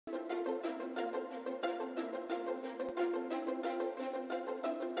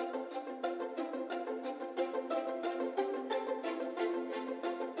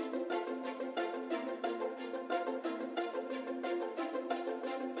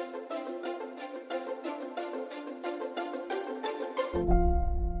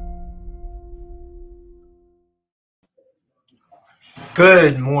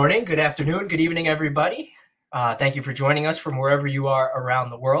Good morning, good afternoon, good evening, everybody. Thank you for joining us from wherever you are around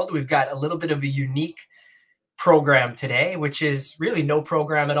the world. We've got a little bit of a unique program today, which is really no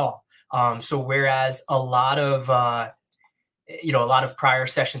program at all. So whereas a lot of prior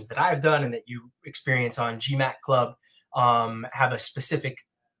sessions that I've done and that you experience on GMAT Club have a specific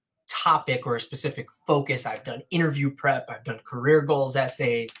topic or a specific focus. I've done interview prep, I've done career goals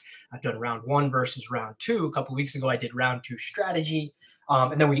essays, I've done round 1 versus round 2. A couple of weeks ago, I did round 2 strategy.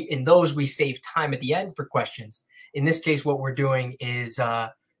 And then we save time at the end for questions. In this case, what we're doing is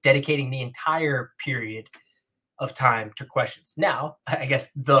dedicating the entire period of time to questions. Now, I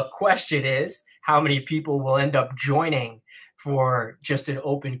guess the question is, how many people will end up joining for just an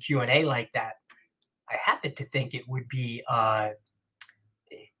open Q&A like that? I happen to think it would be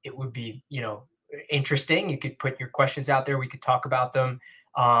interesting. You could put your questions out there. We could talk about them.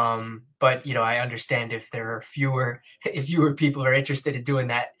 But I understand if there are fewer people are interested in doing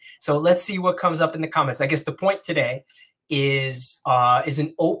that. So let's see what comes up in the comments. I guess the point today is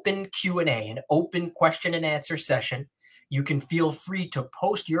an open Q&A, an open question and answer session. You can feel free to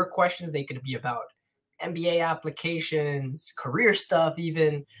post your questions. They could be about MBA applications, career stuff,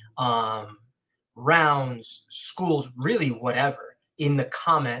 even rounds, schools, really whatever, in the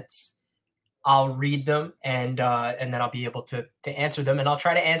comments. I'll read them and then I'll be able to answer them, and I'll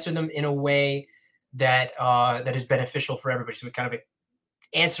try to answer them in a way that that is beneficial for everybody. So we kind of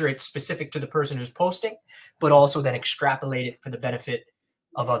answer it specific to the person who's posting, but also then extrapolate it for the benefit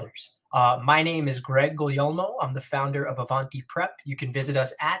of others. My name is Guglielmo. I'm the founder of Avanti Prep. You can visit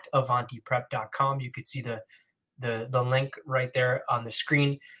us at avantiprep.com. You could see the link right there on the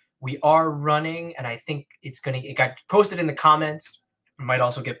screen. We are running, and I think it got posted in the comments. It might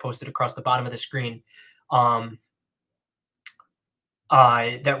also get posted across the bottom of the screen. That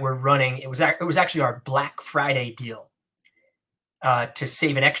we're running. It was actually our Black Friday deal to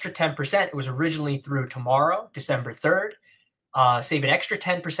save an extra 10%. It was originally through tomorrow, December 3rd. Save an extra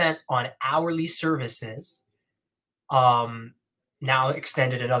 10% on hourly services. Now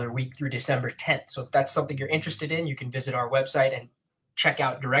extended another week through December 10th. So if that's something you're interested in, you can visit our website and check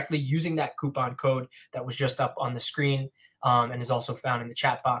out directly using that coupon code that was just up on the screen and is also found in the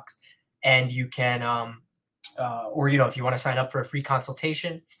chat box. And you can, if you want to sign up for a free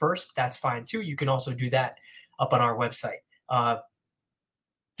consultation first, that's fine too. You can also do that up on our website.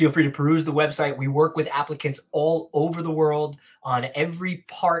 Feel free to peruse the website. We work with applicants all over the world on every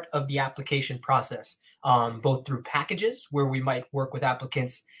part of the application process, both through packages where we might work with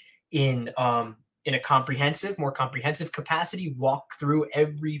applicants in a more comprehensive capacity, walk through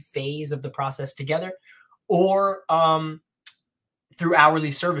every phase of the process together, or through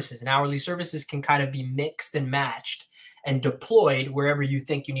hourly services. And hourly services can kind of be mixed and matched and deployed wherever you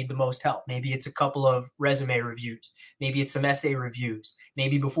think you need the most help. Maybe it's a couple of resume reviews. Maybe it's some essay reviews.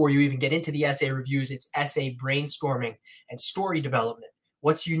 Maybe before you even get into the essay reviews, it's essay brainstorming and story development.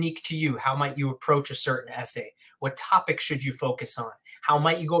 What's unique to you? How might you approach a certain essay? What topic should you focus on? How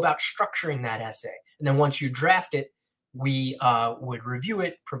might you go about structuring that essay? And then once you draft it, we would review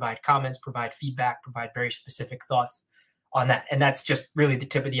it, provide comments, provide feedback, provide very specific thoughts on that. And that's just really the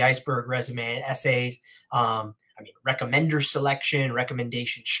tip of the iceberg: resume and essays. Recommender selection,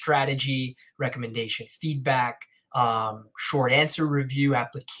 recommendation strategy, recommendation feedback, short answer review,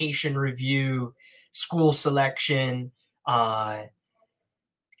 application review, school selection,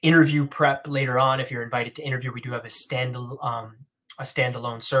 interview prep later on. If you're invited to interview, we do have a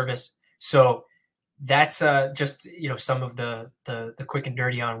standalone service. So that's just some of the quick and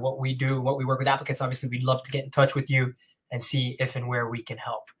dirty on what we do, what we work with applicants. Obviously, we'd love to get in touch with you and see if and where we can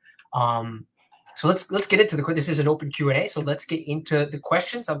help. So let's get into this is an open Q&A. So let's get into the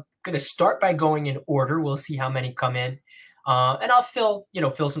questions. I'm going to start by going in order. We'll see how many come in. And I'll fill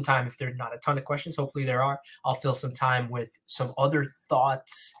some time if there's not a ton of questions. Hopefully there are. I'll fill some time with some other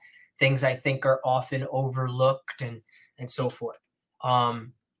thoughts, things I think are often overlooked and so forth.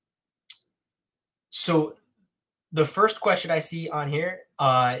 So the first question I see on here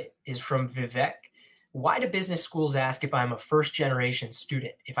is from Vivek. Why do business schools ask if I'm a first-generation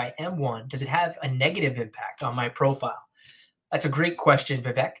student? If I am one, does it have a negative impact on my profile? That's a great question,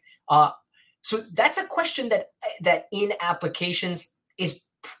 Vivek. So that's a question that in applications is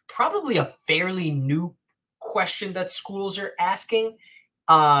probably a fairly new question that schools are asking.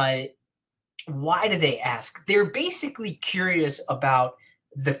 Why do they ask? They're basically curious about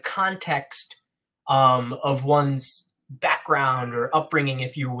the context of one's background or upbringing,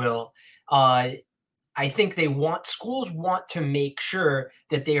 if you will. I think schools want to make sure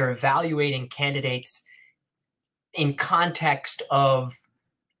that they are evaluating candidates in context of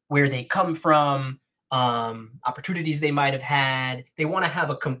where they come from, opportunities they might have had. They want to have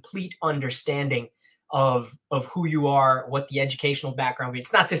a complete understanding of who you are, what the educational background is.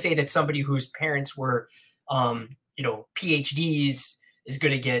 It's not to say that somebody whose parents were, PhDs is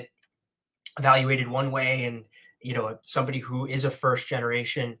going to get evaluated one way, and somebody who is a first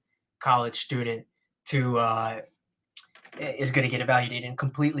generation college student to is going to get evaluated in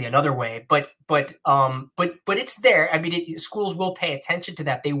completely another way. But it's there. I mean, schools will pay attention to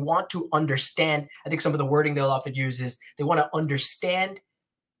that. They want to understand. I think some of the wording they'll often use is they want to understand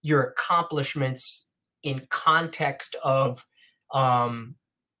your accomplishments in context of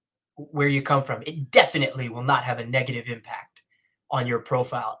where you come from. It definitely will not have a negative impact on your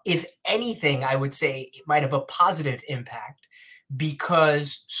profile. If anything, I would say it might have a positive impact,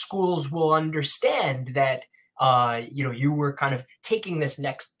 because schools will understand that you were kind of taking this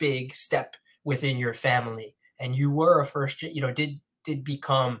next big step within your family, and you were a first, did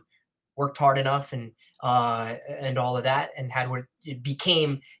become, worked hard enough, and all of that, and had what it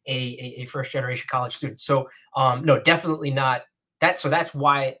became a first generation college student. So no, definitely not that. So that's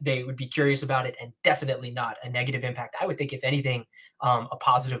why they would be curious about it, and definitely not a negative impact. I would think, if anything, a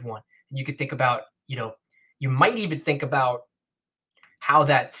positive one. And you could think about, you might even think about how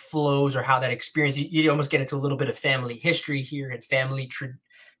that flows, or how that experience, you almost get into a little bit of family history here, and family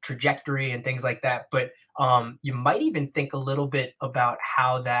trajectory and things like that. But you might even think a little bit about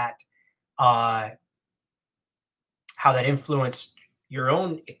uh, how that influenced your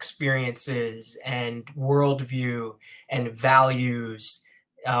own experiences and worldview and values.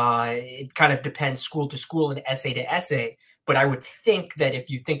 It kind of depends school to school and essay to essay. But I would think that if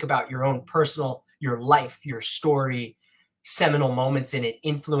you think about your own personal, your life, your story, seminal moments in it,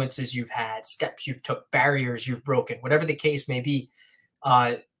 influences you've had, steps you've took, barriers you've broken, whatever the case may be,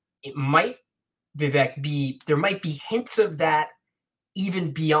 it might, Vivek, there might be hints of that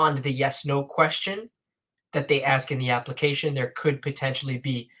even beyond the yes no question that they ask in the application. There could potentially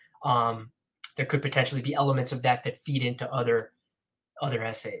be elements of that feed into other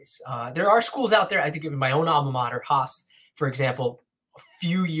essays. There are schools out there. I think in my own alma mater, Haas, for example, a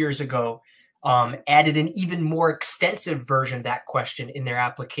few years ago, added an even more extensive version of that question in their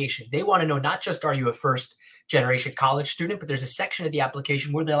application. They want to know not just, are you a first generation college student, but there's a section of the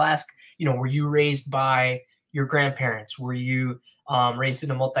application where they'll ask, were you raised by your grandparents? Were you raised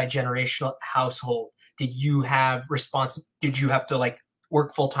in a multi-generational household? Did you have to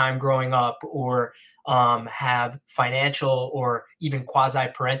work full time growing up, or have financial or even quasi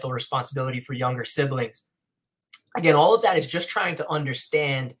parental responsibility for younger siblings? Again, all of that is just trying to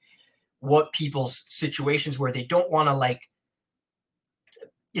understand what people's situations were. They don't want to,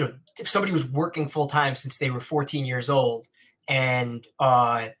 if somebody was working full time since they were 14 years old, and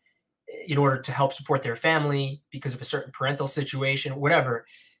in order to help support their family because of a certain parental situation, whatever,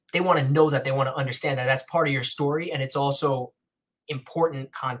 they want to know that, they want to understand that that's part of your story. And it's also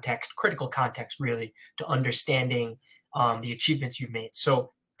important context, critical context, really, to understanding the achievements you've made.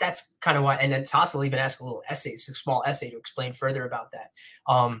 So that's kind of why. And then Toss will even ask a little essay, a small essay to explain further about that.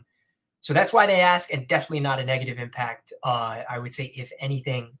 So that's why they ask, and definitely not a negative impact. I would say, if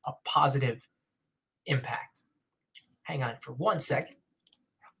anything, a positive impact. Hang on for 1 second.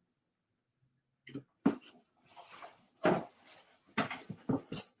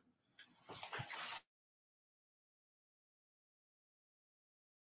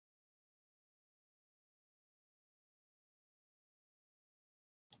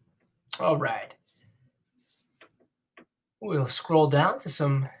 All right. We'll scroll down to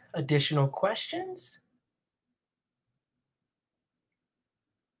some additional questions.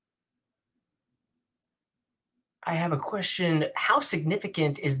 I have a question. How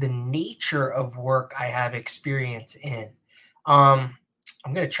significant is the nature of work I have experience in? I'm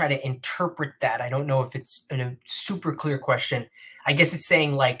going to try to interpret that. I don't know if it's a super clear question. I guess it's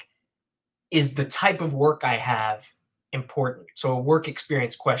saying, is the type of work I have important? So a work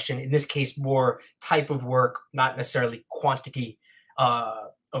experience question, in this case, more type of work, not necessarily quantity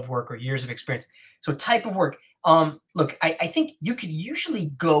of work or years of experience. So type of work. Look, I think you could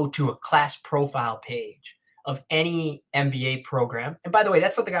usually go to a class profile page of any MBA program. And by the way,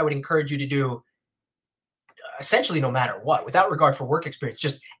 that's something I would encourage you to do essentially no matter what, without regard for work experience.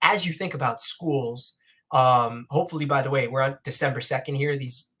 Just as you think about schools, hopefully, by the way, we're on December 2nd here.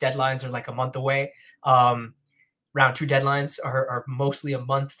 These deadlines are like a month away. Round 2 deadlines are mostly a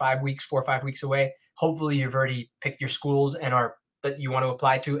month, 5 weeks, 4 or 5 weeks away. Hopefully you've already picked your schools that you want to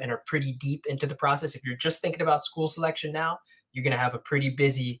apply to, and are pretty deep into the process. If you're just thinking about school selection now, you're going to have a pretty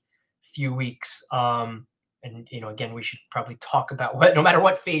busy few weeks. And, again, we should probably talk about no matter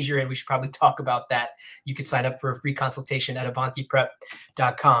what phase you're in, we should probably talk about that. You could sign up for a free consultation at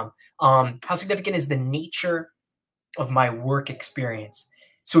avantiprep.com. How significant is the nature of my work experience?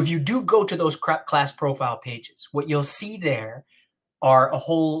 So if you do go to those class profile pages, what you'll see there are a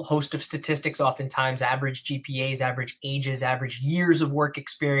whole host of statistics, oftentimes average GPAs, average ages, average years of work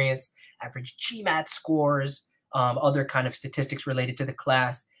experience, average GMAT scores, other kind of statistics related to the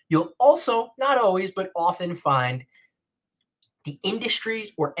class. You'll also, not always, but often find the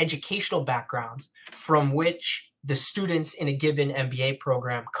industries or educational backgrounds from which the students in a given MBA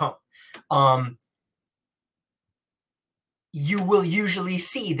program come. You will usually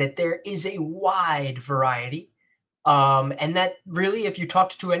see that there is a wide variety. And that really, if you talk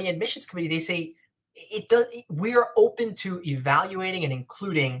to any admissions committee, they say we are open to evaluating and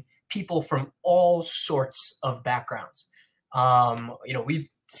including people from all sorts of backgrounds. We've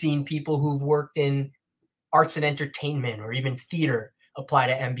seen people who've worked in arts and entertainment or even theater apply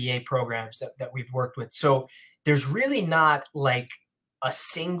to MBA programs that we've worked with. So there's really not like a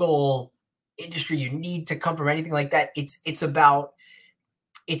single industry you need to come from, anything like that. It's about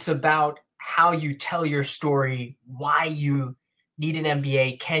how you tell your story, why you need an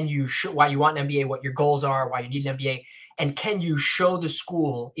MBA, why you want an MBA, what your goals are, why you need an MBA, and can you show the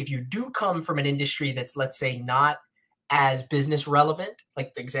school, if you do come from an industry that's, let's say, not as business relevant,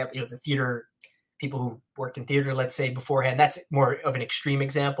 like the example, the theater, people who worked in theater, let's say, beforehand, that's more of an extreme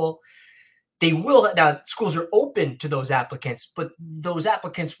example. Now schools are open to those applicants, but those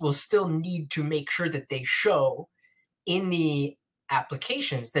applicants will still need to make sure that they show in the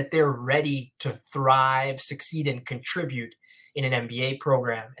applications that they're ready to thrive, succeed, and contribute in an MBA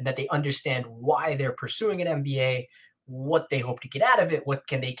program, and that they understand why they're pursuing an MBA, what they hope to get out of it, what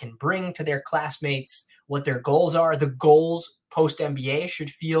they can bring to their classmates, what their goals are. The goals post MBA should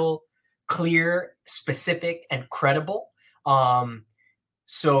feel clear, specific, and credible.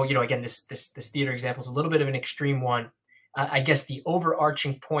 So, again, this theater example is a little bit of an extreme one. I guess the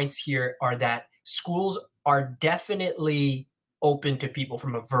overarching points here are that schools are definitely open to people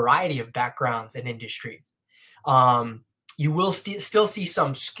from a variety of backgrounds and industries. You will still see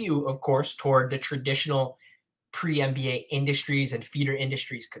some skew, of course, toward the traditional pre-MBA industries and feeder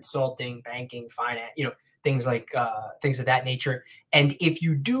industries, consulting, banking, finance, things of that nature. And if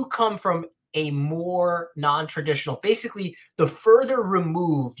you do come from a more non-traditional, basically, the further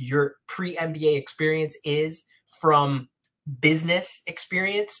removed your pre-MBA experience is from business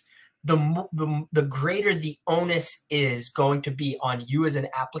experience, the greater the onus is going to be on you as an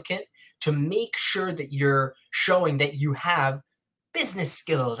applicant to make sure that you're showing that you have business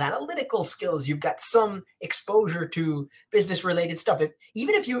skills, analytical skills, you've got some exposure to business related stuff.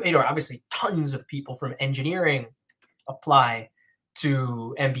 Even if obviously tons of people from engineering apply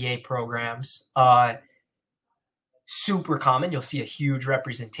to MBA programs, super common. You'll see a huge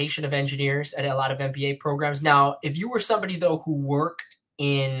representation of engineers at a lot of MBA programs. Now, if you were somebody though who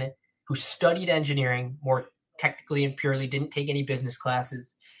studied engineering more technically and purely, didn't take any business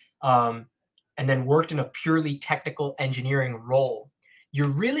classes, and then worked in a purely technical engineering role, you're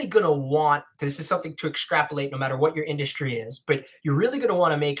really going to want, this is something to extrapolate no matter what your industry is, but you're really going to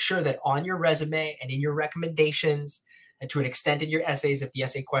want to make sure that on your resume and in your recommendations, and to an extent in your essays, if the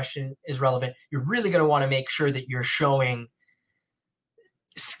essay question is relevant, you're really going to want to make sure that you're showing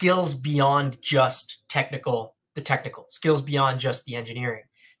skills beyond just the technical skills beyond just the engineering.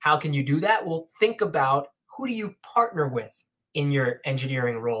 How can you do that? Well, think about, who do you partner with in your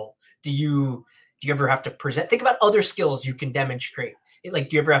engineering role? Do you ever have to present? Think about other skills you can demonstrate. Do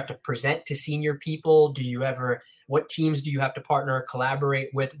you ever have to present to senior people? What teams do you have to partner or collaborate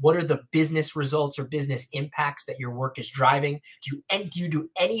with? What are the business results or business impacts that your work is driving? Do you do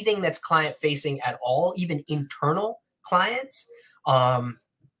anything that's client facing at all, even internal clients?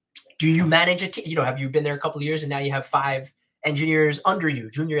 Do you manage a team? Have you been there a couple of years and now you have 5 engineers under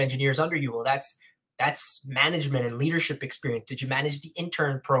you, junior engineers under you? Well, that's management and leadership experience. Did you manage the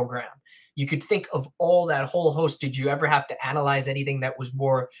intern program? You could think of all that whole host. Did you ever have to analyze anything that was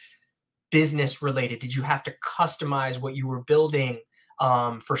more business related? Did you have to customize what you were building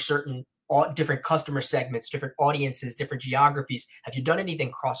for certain different customer segments, different audiences, different geographies? Have you done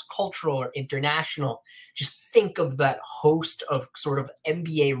anything cross-cultural or international? Just think of that host of sort of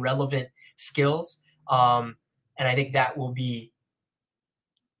MBA relevant skills. And I think that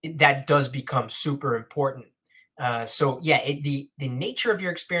does become super important. So yeah, the nature of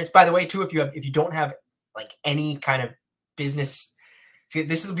your experience, by the way, too, if you don't have like any kind of business,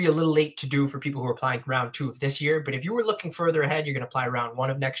 this will be a little late to do for people who are applying round 2 of this year, but if you were looking further ahead, you're going to apply round 1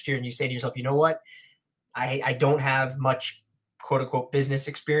 of next year, and you say to yourself, you know what, I don't have much quote unquote business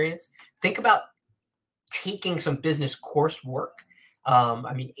experience. Think about taking some business coursework.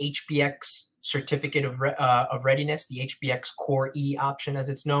 I mean, HBX certificate of readiness, the HBX Core E option, as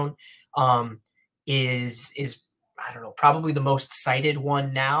it's known, um, is I don't know, probably the most cited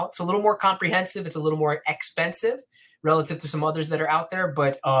one now. It's a little more comprehensive. It's a little more expensive relative to some others that are out there,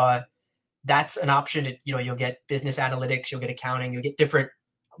 but that's an option. You'll get business analytics, you'll get accounting, you'll get different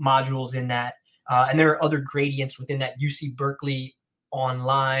modules in that. And there are other gradients within that. UC Berkeley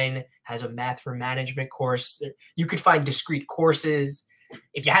online has a math for management course. You could find discrete courses.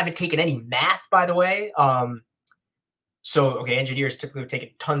 If you haven't taken any math, by the way, engineers typically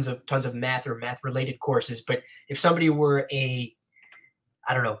take tons of math or math related courses. But if somebody were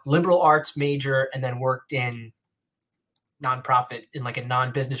liberal arts major and then worked in nonprofit, in like a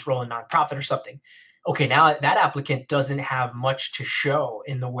non-business role in nonprofit or something, okay, now that applicant doesn't have much to show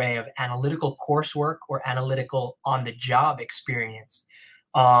in the way of analytical coursework or analytical on-the-job experience.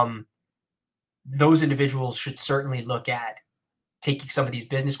 Those individuals should certainly look at taking some of these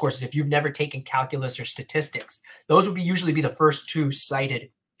business courses. If you've never taken calculus or statistics, those would usually be the first two cited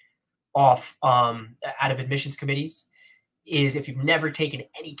off out of admissions committees. Is if you've never taken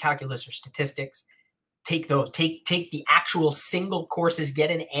any calculus or statistics, take those. Take the actual single courses, get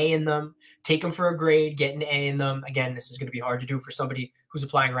an A in them, take them for a grade, get an A in them. Again, this is going to be hard to do for somebody who's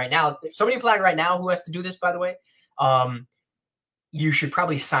applying right now. If somebody applying right now who has to do this, by the way, you should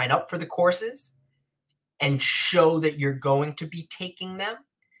probably sign up for the courses and show that you're going to be taking them,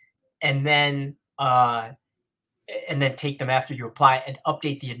 and then take them after you apply, and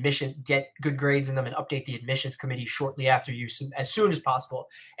update the admission, get good grades in them, and update the admissions committee shortly after you, as soon as possible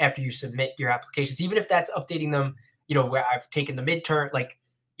after you submit your applications. Even if that's updating them, where I've taken the midterm, like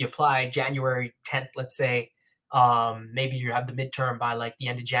you apply January 10th, let's say, maybe you have the midterm by like the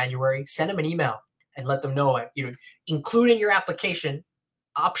end of January, send them an email and let them know, include in your application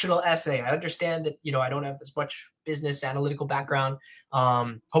optional essay. I understand that, I don't have as much business analytical background.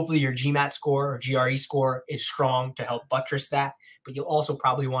 Hopefully your GMAT score or GRE score is strong to help buttress that, but you'll also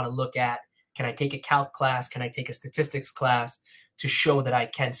probably want to look at, can I take a calc class? Can I take a statistics class to show that I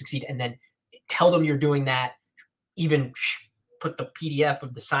can succeed? And then tell them you're doing that. Even put the PDF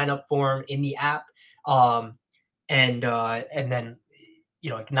of the sign-up form in the app, and then,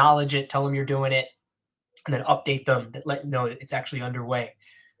 acknowledge it, tell them you're doing it, and then update them, that let them know that it's actually underway,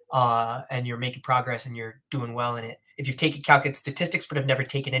 and you're making progress and you're doing well in it. If you've taken calculus statistics but have never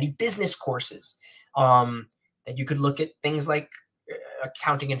taken any business courses, then you could look at things like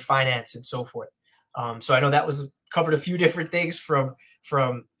accounting and finance and so forth. So I know that was covered a few different things, from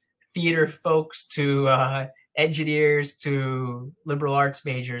theater folks to engineers to liberal arts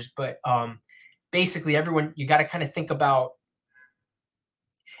majors, but basically everyone, you got to kind of think about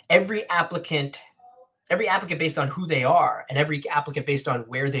every applicant based on who they are, and every applicant based on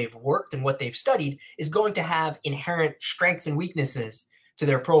where they've worked and what they've studied, is going to have inherent strengths and weaknesses to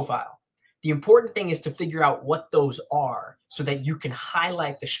their profile. The important thing is to figure out what those are so that you can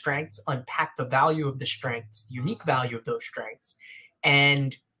highlight the strengths, unpack the value of the strengths, the unique value of those strengths,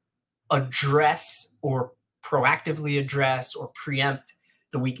 and address or proactively address or preempt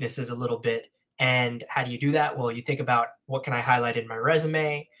the weaknesses a little bit. And how do you do that? Well, you think about, what can I highlight in my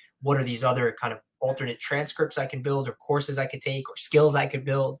resume? What are these other kind of alternate transcripts I can build, or courses I could take, or skills I could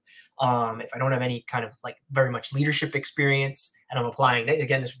build? If I don't have any kind of like very much leadership experience and I'm applying,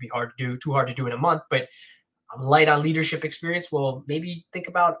 again, this would be too hard to do in a month, but I'm light on leadership experience. Well, maybe think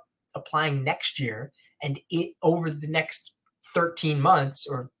about applying next year, and over the next 13 months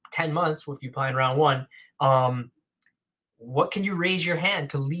or 10 months, if you apply in round one, what can you raise your hand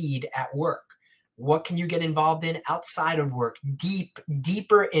to lead at work? What can you get involved in outside of work?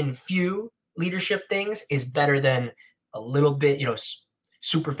 Deeper in few leadership things is better than a little bit,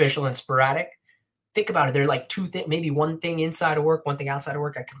 superficial and sporadic. Think about it. They're like two things, maybe one thing inside of work, one thing outside of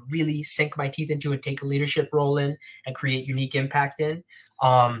work I could really sink my teeth into and take a leadership role in and create unique impact in.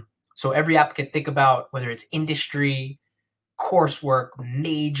 So every applicant, think about whether it's industry, coursework,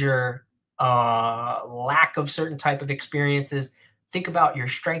 major, lack of certain type of experiences. Think about your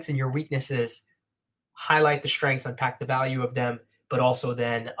strengths and your weaknesses. Highlight the strengths, unpack the value of them, but also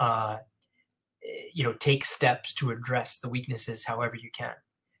then, take steps to address the weaknesses however you can.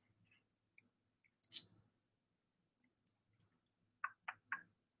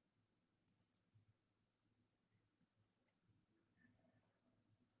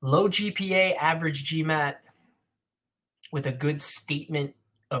 Low GPA, average GMAT with a good statement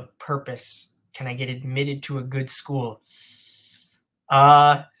of purpose. Can I get admitted to a good school?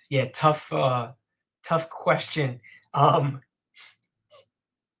 Yeah, tough question.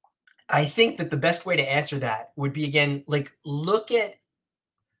 I think that the best way to answer that would be, again, like, look at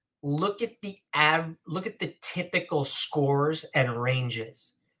look at the typical scores and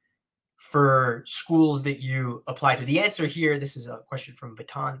ranges for schools that you apply to. The answer here, this is a question from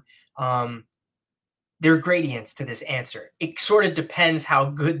Baton. There are gradients to this answer. It sort of depends how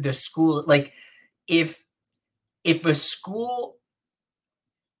good the school, like if a school,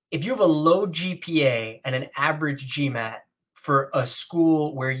 if you have a low GPA and an average GMAT for a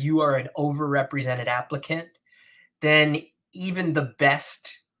school where you are an overrepresented applicant, then even the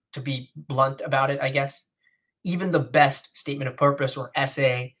best, to be blunt about it, I guess, even the best statement of purpose or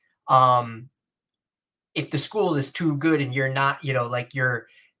essay, if the school is too good and you're not, like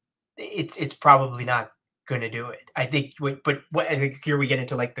it's probably not going to do it. I think, but I think here we get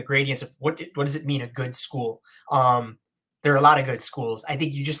into like the gradients of what does it mean a good school? There are a lot of good schools. I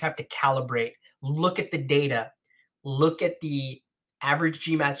think you just have to calibrate, look at the data, look at the average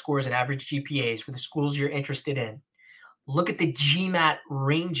GMAT scores and average GPAs for the schools you're interested in. Look at the GMAT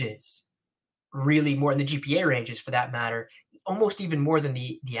ranges, really more than the GPA ranges for that matter, almost even more than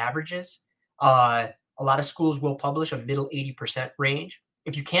the averages. A lot of schools will publish a middle 80% range.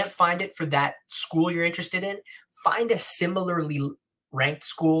 If you can't find it for that school you're interested in, find a similarly ranked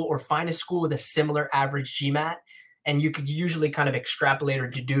school or find a school with a similar average GMAT, and you could usually kind of extrapolate or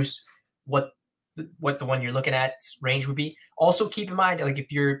deduce what the one you're looking at range would be. Also keep in mind, like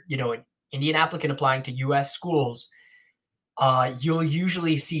if you're, an Indian applicant applying to US schools, you'll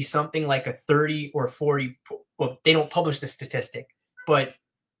usually see something like a 30 or 40, well, they don't publish the statistic, but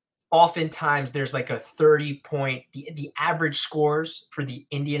oftentimes there's like a 30 point, the average scores for the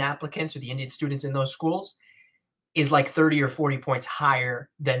Indian applicants or the Indian students in those schools is like 30 or 40 points higher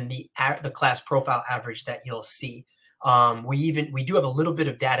than the class profile average that you'll see. We do have a little bit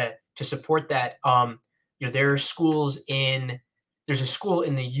of data to support that. There are schools there's a school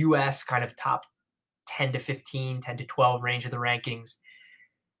in the US kind of top 10 to 15, 10 to 12 range of the rankings,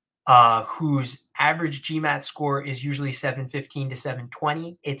 whose average GMAT score is usually 715 to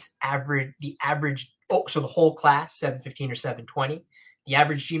 720. So the whole class, 715 or 720. The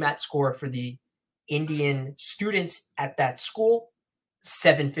average GMAT score for the Indian students at that school,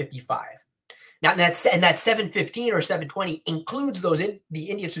 755. Now that 715 or 720 includes the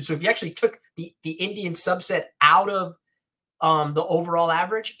Indian students. So if you actually took the Indian subset out of the overall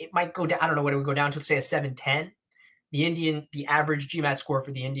average, it might go down. I don't know what it would go down to, say a 710. The average GMAT score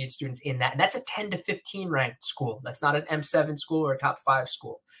for the Indian students in that, and that's a 10 to 15 ranked school. That's not an M7 school or a top 5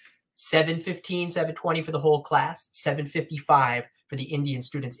 school. 715, 720 for the whole class, 755 for the Indian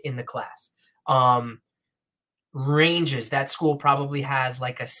students in the class. Ranges, that school probably has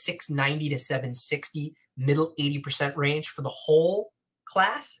like a 690 to 760 middle 80% range for the whole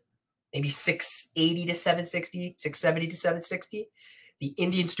class, maybe 680 to 760, 670 to 760. The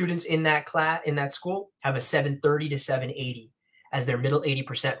Indian students in that school have a 730 to 780 as their middle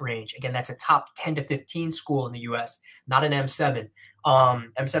 80% range. Again, that's a top 10 to 15 school in the US, not an M7.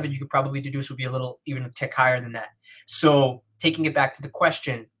 M7 you could probably deduce would be even a tick higher than that. So taking it back to the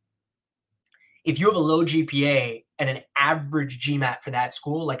question, if you have a low GPA and an average GMAT for that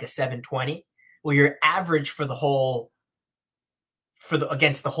school, like a 720, well, your average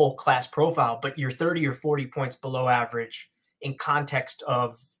against the whole class profile, but you're 30 or 40 points below average in context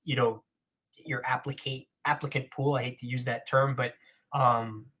of, your applicant pool. I hate to use that term, but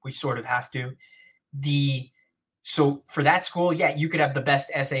we sort of have to. So for that school, yeah, you could have the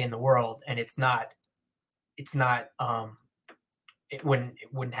best essay in the world, and it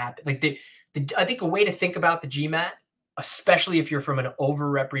wouldn't happen. Like I think a way to think about the GMAT, especially if you're from an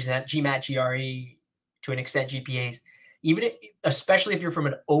overrepresented GMAT, GRE, to an extent GPAs, especially if you're from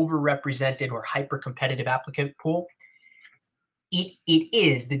an overrepresented or hyper-competitive applicant pool, it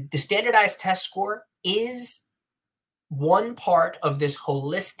is the standardized test score is one part of this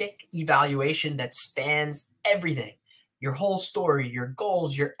holistic evaluation that spans everything: your whole story, your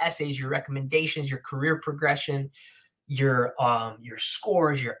goals, your essays, your recommendations, your career progression, your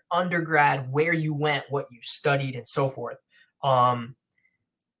scores, your undergrad, where you went, what you studied, and so forth.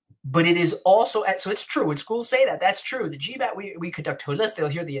 But it is also, so it's true when schools say that's true. The GMAT, we conduct holistic.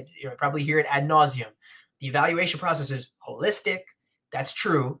 They'll probably hear it ad nauseum. The evaluation process is holistic. That's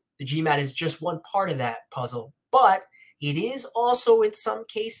true. The GMAT is just one part of that puzzle, but it is also in some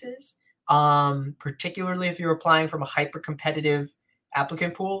cases, particularly if you're applying from a hyper-competitive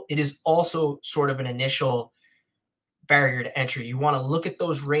applicant pool, it is also sort of an initial barrier to entry. You want to look at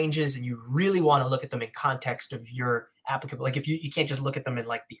those ranges, and you really want to look at them in context of your applicant. Like if you can't just look at them in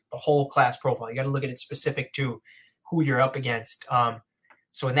like the whole class profile. You got to look at it specific to who you're up against.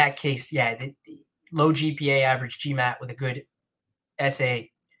 So in that case, yeah, the low GPA, average GMAT with a good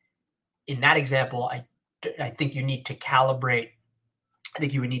essay. In that example, I think you need to calibrate I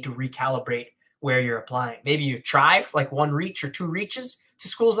think you would need to recalibrate where you're applying. Maybe you try like 1 reach or 2 reaches to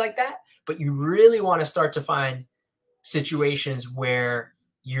schools like that, but you really want to start to find situations where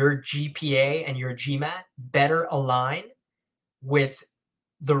your GPA and your GMAT better align with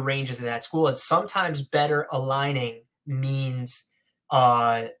the ranges of that school. And sometimes better aligning means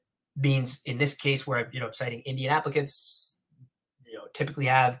in this case where I'm citing Indian applicants, typically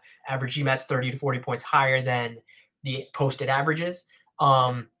have average GMATs 30 to 40 points higher than the posted averages.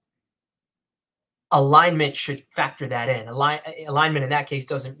 Alignment should factor that in. Alignment in that case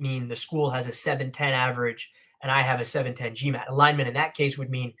doesn't mean the school has a 710 average and I have a 710 GMAT. Alignment in that case would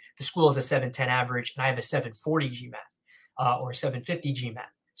mean the school has a 710 average and I have a 740 GMAT or a 750 GMAT.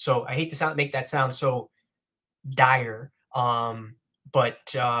 So I hate to make that sound so dire,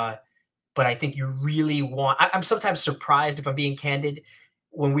 but I think you really want. I'm sometimes surprised, if I'm being candid,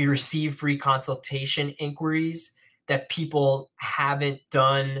 when we receive free consultation inquiries that people haven't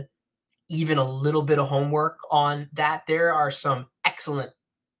done even a little bit of homework on that. There are some excellent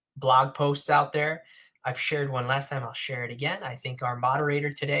blog posts out there. I've shared one last time. I'll share it again. I think our moderator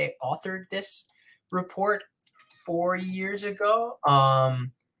today authored this report 4 years ago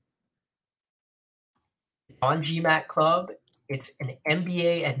on GMAT Club. It's an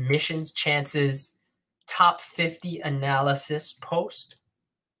MBA admissions chances top 50 analysis post.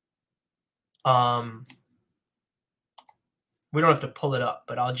 We don't have to pull it up,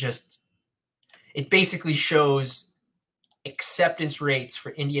 but it basically shows acceptance rates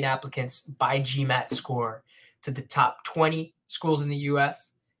for Indian applicants by GMAT score to the top 20 schools in the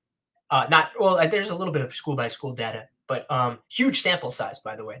US. There's a little bit of school by school data, but huge sample size,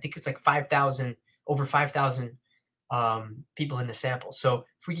 by the way. I think it's like 5,000, over 5,000 people in the sample. So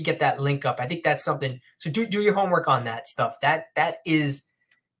if we could get that link up, I think that's something. So do your homework on that stuff. That is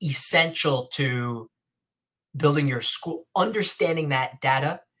essential to building your school. Understanding that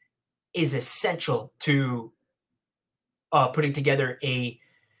data is essential to putting together a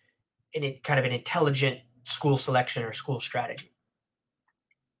kind of an intelligent school selection or school strategy.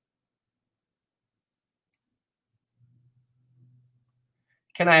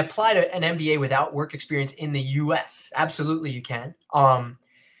 Can I apply to an MBA without work experience in the US? Absolutely, you can.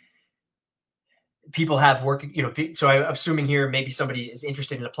 People have work, so I'm assuming here maybe somebody is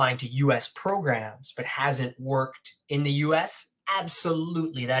interested in applying to US programs but hasn't worked in the US.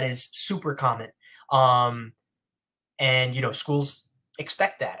 Absolutely, that is super common. And schools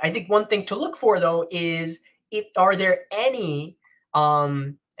expect that. I think one thing to look for though is are there any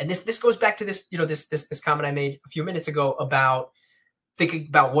and this goes back to this this comment I made a few minutes ago about thinking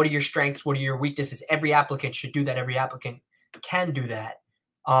about what are your strengths, what are your weaknesses. Every applicant should do that. Every applicant can do that.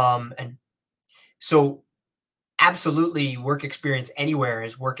 And so absolutely work experience anywhere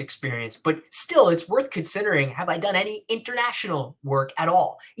is work experience, but still it's worth considering, have I done any international work at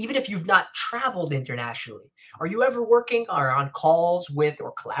all? Even if you've not traveled internationally, are you ever working or on calls with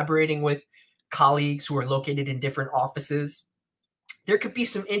or collaborating with colleagues who are located in different offices? There could be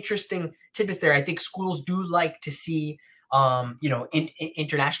some interesting tidbits there. I think schools do like to see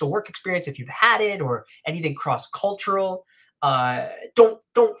international work experience if you've had it, or anything cross-cultural.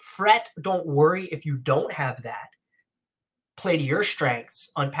 Don't fret, don't worry if you don't have that. Play to your strengths,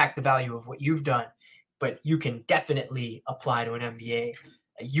 unpack the value of what you've done, but you can definitely apply to an MBA,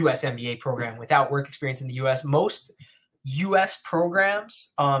 a US MBA program without work experience in the US. Most US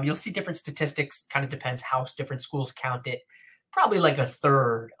programs, you'll see different statistics, kind of depends how different schools count it. Probably like a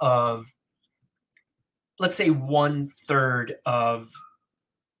third of, let's say 1/3 of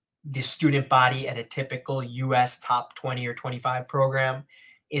the student body at a typical US top 20 or 25 program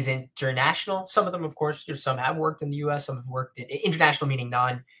is international. Some of them, of course, some have worked in the US, some have worked in international, meaning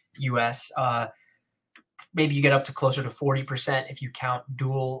non-US. Maybe you get up to closer to 40% if you count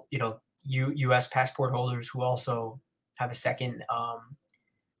dual, US passport holders who also have a second,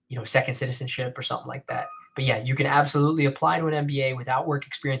 second citizenship or something like that. But yeah, you can absolutely apply to an MBA without work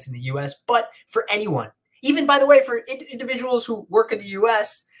experience in the US. But for anyone, even by the way, for individuals who work in the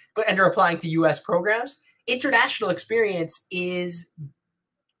US but end up applying to US programs, international experience is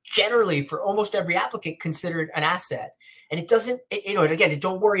generally, for almost every applicant, considered an asset. And it doesn't, and again,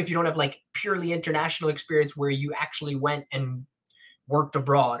 don't worry if you don't have like purely international experience where you actually went and worked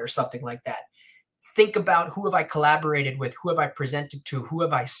abroad or something like that. Think about, who have I collaborated with? Who have I presented to? Who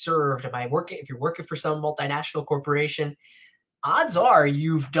have I served? If you're working for some multinational corporation, odds are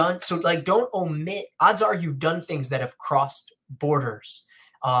you've done, don't omit, odds are you've done things that have crossed borders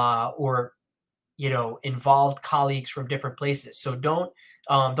or, involved colleagues from different places. So don't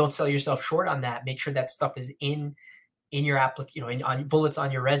sell yourself short on that. Make sure that stuff is in your application, on bullets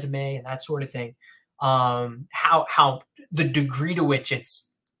on your resume and that sort of thing. How the degree to which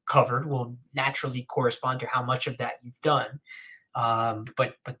it's covered will naturally correspond to how much of that you've done.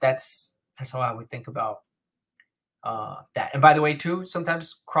 But that's how I would think about that. And by the way, too,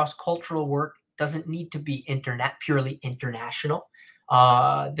 sometimes cross-cultural work doesn't need to be purely international.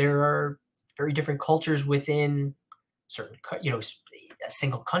 There are very different cultures within certain, a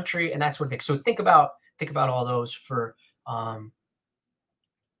single country and that sort of thing. So think about all those for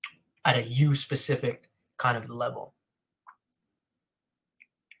at a you specific kind of level.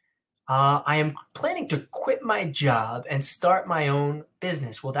 I am planning to quit my job and start my own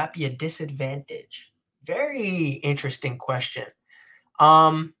business. Will that be a disadvantage? Very interesting question.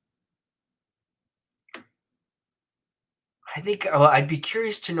 Um, I think I'd be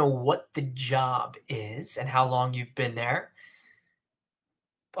curious to know what the job is and how long you've been there.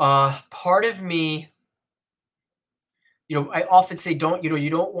 Part of me, I often say you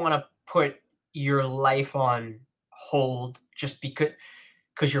don't want to put your life on hold just because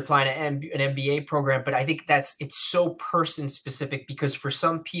you're applying an MBA program. But I think it's so person specific, because for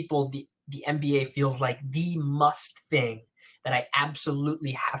some people, the MBA feels like the must thing that I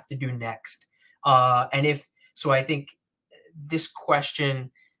absolutely have to do next. I think this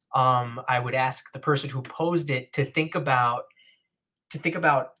question, I would ask the person who posed it to think about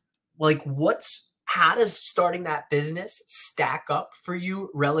like how does starting that business stack up for you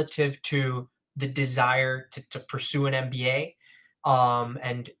relative to the desire to pursue an MBA,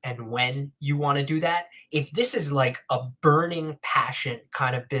 and when you want to do that. If this is like a burning passion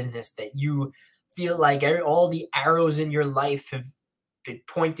kind of business that you feel like all the arrows in your life have been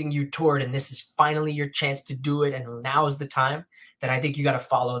pointing you toward, and this is finally your chance to do it, and now is the time, then I think you got to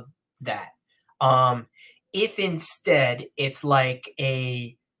follow that. If instead it's like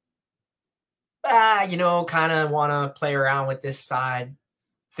kind of want to play around with this side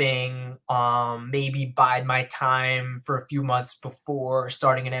thing, maybe bide my time for a few months before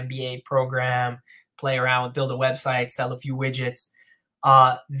starting an MBA program, play around, build a website, sell a few widgets,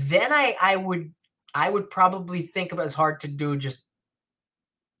 then I would probably think about, it's hard to do just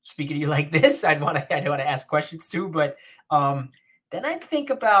speaking to you like this. I'd want to ask questions too, but then I'd think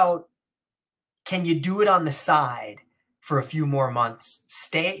about, can you do it on the side for a few more months?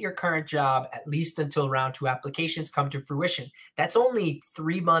 Stay at your current job at least until round 2 applications come to fruition. That's only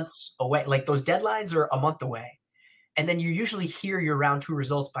 3 months away. Like, those deadlines are a month away. And then you usually hear your round 2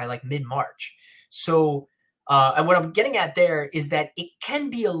 results by like mid-March. So, and what I'm getting at there is that it can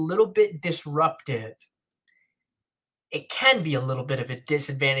be a little bit disruptive. It can be a little bit of a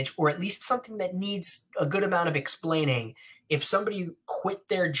disadvantage, or at least something that needs a good amount of explaining. If somebody quit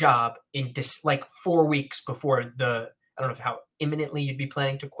their job in like 4 weeks before I don't know how imminently you'd be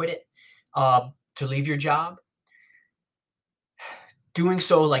planning to quit it, to leave your job, doing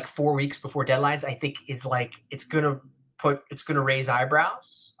so like 4 weeks before deadlines, I think is like, it's gonna raise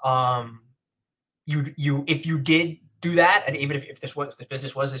eyebrows. If you did do that, and even if this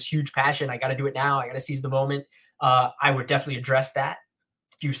business was this huge passion, I got to do it now, I got to seize the moment, I would definitely address that.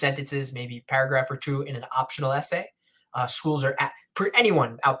 A few sentences, maybe paragraph or two in an optional essay. Schools are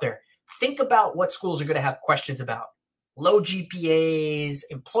anyone out there, think about what schools are going to have questions about: low GPAs,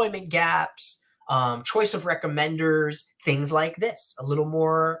 employment gaps, choice of recommenders, things like this. A little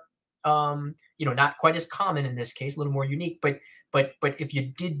more, not quite as common in this case, a little more unique. But if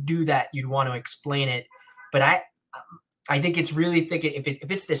you did do that, you'd want to explain it. But I think it's really thinking,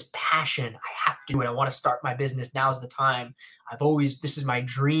 if it's this passion, I have to do it, I want to start my business, now's the time, this is my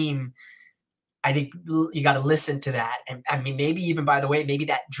dream. I think you got to listen to that. And I mean, maybe even, by the way, maybe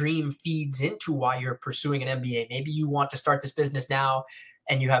that dream feeds into why you're pursuing an MBA. Maybe you want to start this business now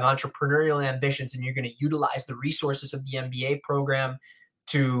and you have entrepreneurial ambitions, and you're going to utilize the resources of the MBA program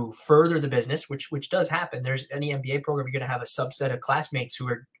to further the business, which does happen. There's any MBA program, you're going to have a subset of classmates who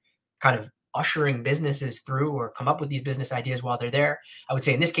are kind of ushering businesses through or come up with these business ideas while they're there. I would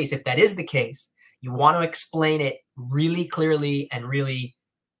say in this case, if that is the case, you want to explain it really clearly and really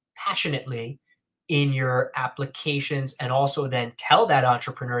passionately in your applications, and also then tell that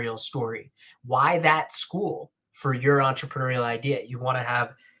entrepreneurial story. Why that school for your entrepreneurial idea? You want to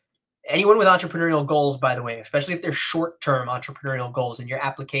have anyone with entrepreneurial goals, by the way, especially if they're short-term entrepreneurial goals in your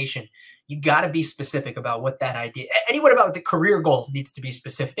application, you got to be specific about what that idea. Anyone about the career goals needs to be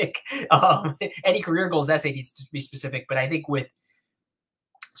specific. Any career goals essay needs to be specific. But I think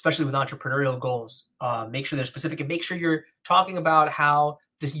especially with entrepreneurial goals, make sure they're specific, and make sure you're talking about how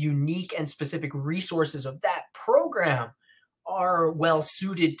the unique and specific resources of that program are well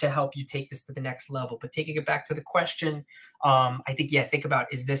suited to help you take this to the next level. But taking it back to the question, I think, think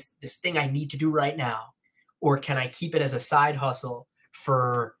about, is this thing I need to do right now, or can I keep it as a side hustle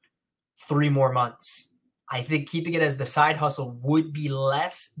for 3 more months. I think keeping it as the side hustle would be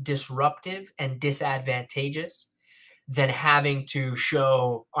less disruptive and disadvantageous than having to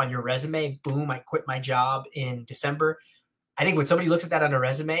show on your resume, boom, I quit my job in December. I think when somebody looks at that on a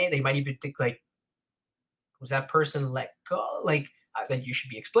resume, they might even think like, was that person let go? Like, then you should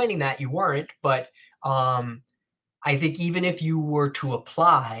be explaining that you weren't. But I think even if you were to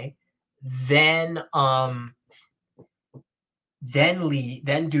apply, then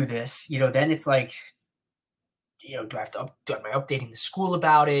then do this, then it's like, do I have to am I updating the school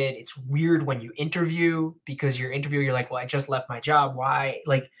about it? It's weird when you interview because you're like, well, I just left my job. Why?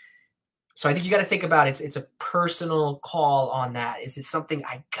 Like, so I think you got to think about it's a personal call on that. Is it something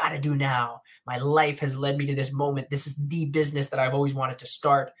I got to do now? My life has led me to this moment. This is the business that I've always wanted to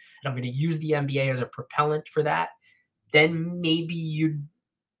start, and I'm going to use the MBA as a propellant for that. Then maybe you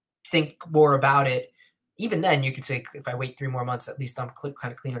think more about it. Even then, you could say, if I wait 3 more months, at least I'm kind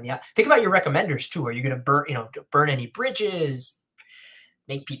of clean on the out. Think about your recommenders too. Are you going to burn any bridges,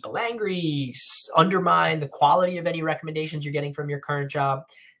 make people angry, undermine the quality of any recommendations you're getting from your current job?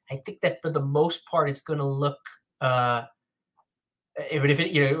 I think that for the most part, it's going to look. But if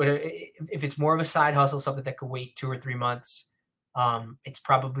it's more of a side hustle, something that could wait 2 or 3 months, it's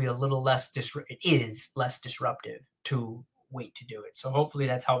probably a little less. It is less disruptive to wait to do it. So hopefully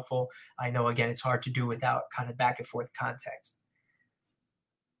that's helpful. I know, again, it's hard to do without kind of back and forth context.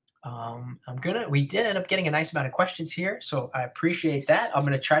 We did end up getting a nice amount of questions here, so I appreciate that. I'm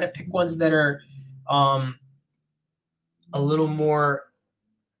going to try to pick ones that are a little more,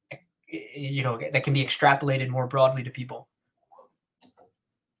 that can be extrapolated more broadly to people.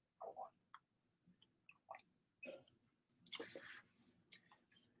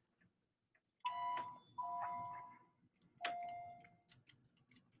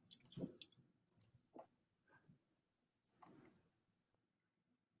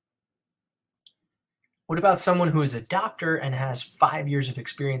 What about someone who is a doctor and has 5 years of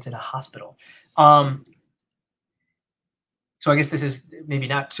experience in a hospital? So I guess this is maybe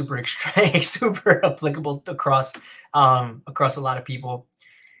not super super applicable across a lot of people.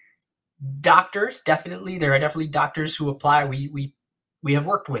 Doctors, definitely, there are definitely doctors who apply. We have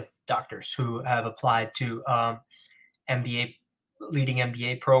worked with doctors who have applied to leading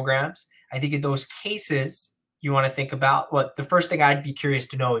MBA programs. I think in those cases, you want to think about the first thing I'd be curious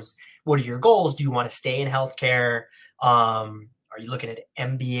to know is, what are your goals? Do you want to stay in healthcare? Are you looking at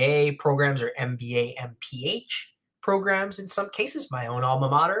MBA programs or MBA MPH programs? In some cases, my own alma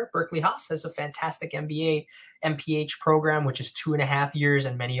mater, Berkeley Haas, has a fantastic MBA MPH program, which is 2.5 years,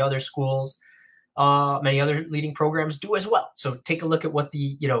 and many other schools, many other leading programs do as well. So take a look at what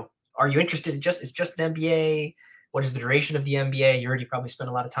are you interested in? It's just an MBA? What is the duration of the MBA? You already probably spent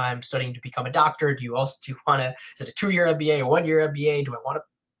a lot of time studying to become a doctor. Do you want to, is it a 2-year MBA, a 1-year MBA? Do I want to,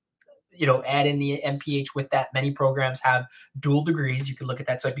 add in the MPH with that? Many programs have dual degrees. You can look at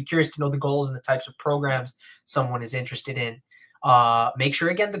that. So I'd be curious to know the goals and the types of programs someone is interested in. Make sure,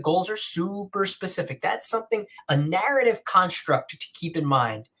 again, the goals are super specific. That's something, a narrative construct to keep in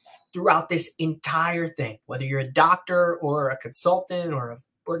mind throughout this entire thing, whether you're a doctor or a consultant or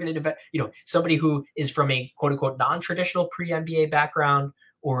somebody who is from a quote unquote non-traditional pre-MBA background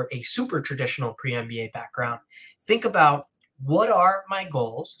or a super traditional pre-MBA background. Think about, what are my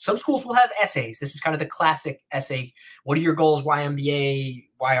goals? Some schools will have essays. This is kind of the classic essay. What are your goals? Why MBA?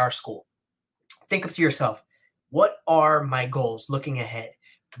 Why our school? Think up to yourself, what are my goals looking ahead?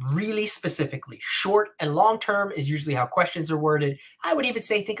 Really specifically. Short and long term is usually how questions are worded. I would even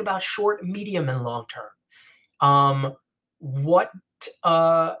say think about short, medium, and long term. What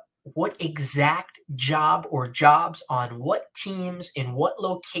exact job or jobs on what teams in what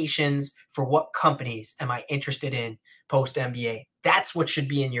locations for what companies am I interested in post MBA? That's what should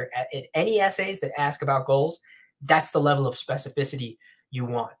be in any essays that ask about goals. That's the level of specificity you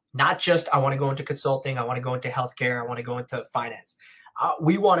want. Not just, I want to go into consulting, I want to go into healthcare, I want to go into finance.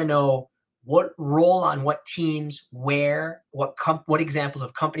 We want to know what role on what teams, where, what examples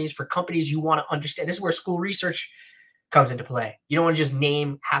of companies. For companies, you want to understand. This is where school research comes into play. You don't want to just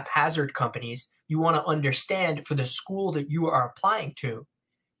name haphazard companies. You want to understand, for the school that you are applying to,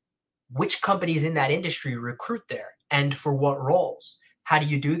 which companies in that industry recruit there and for what roles. How do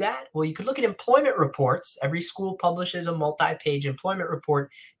you do that? Well, you could look at employment reports. Every school publishes a multi-page employment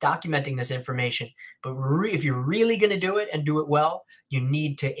report documenting this information. But if you're really going to do it and do it well, you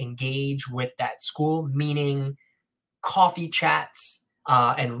need to engage with that school, meaning coffee chats,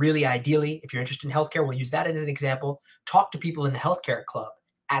 and really ideally, if you're interested in healthcare, we'll use that as an example. Talk to people in the healthcare club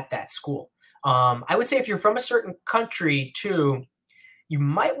at that school. I would say if you're from a certain country too, you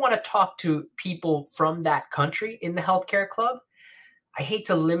might want to talk to people from that country in the healthcare club. I hate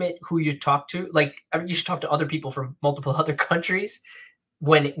to limit who you talk to. Like, I mean, you should talk to other people from multiple other countries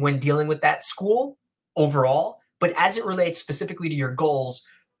when dealing with that school overall. But as it relates specifically to your goals,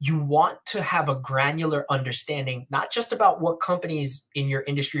 you want to have a granular understanding, not just about what companies in your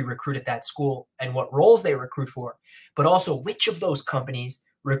industry recruit at that school and what roles they recruit for, but also which of those companies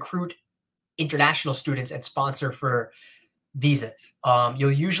recruit international students and sponsor for visas.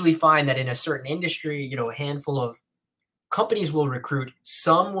 You'll usually find that in a certain industry, a handful of companies will recruit.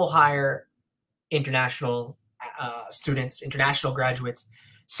 Some will hire international students, international graduates.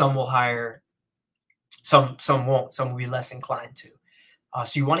 Some will hire. Some won't. Some will be less inclined to.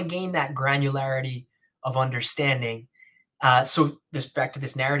 So you want to gain that granularity of understanding. So this back to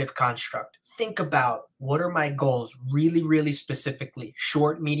this narrative construct. Think about, what are my goals really, really specifically,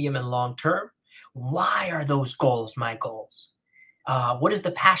 short, medium, and long term? Why are those goals my goals? What is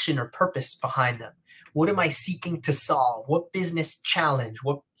the passion or purpose behind them? What am I seeking to solve? What business challenge?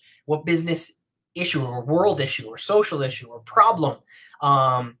 What business issue or world issue or social issue or problem?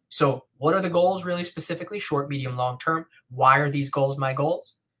 So what are the goals really specifically, short, medium, long term? Why are these goals my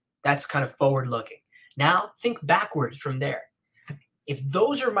goals? That's kind of forward looking. Now think backwards from there. If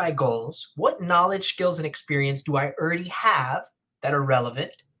those are my goals, what knowledge, skills, and experience do I already have that are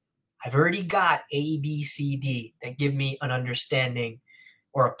relevant? I've already got A, B, C, D that give me an understanding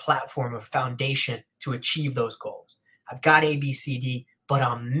or a platform, a foundation to achieve those goals. I've got A, B, C, D, but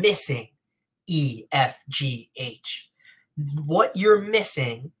I'm missing E, F, G, H. What you're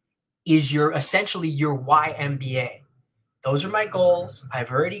missing is essentially your YMBA. Those are my goals.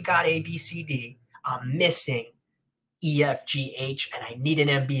 I've already got A, B, C, D. I'm missing E, F, G, H, and I need an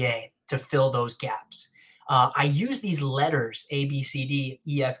MBA to fill those gaps. I use these letters, A, B, C, D,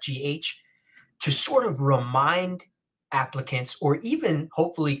 E, F, G, H, to sort of remind applicants, or even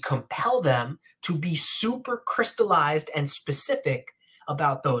hopefully compel them to be super crystallized and specific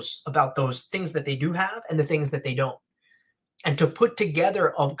about those things that they do have and the things that they don't. And to put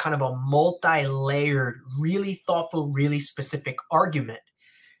together a kind of a multi-layered, really thoughtful, really specific argument.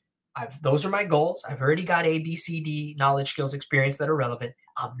 Those are my goals. I've already got A, B, C, D, knowledge, skills, experience that are relevant.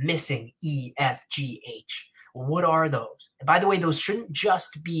 I'm missing E, F, G, H. Well, what are those? And by the way, those shouldn't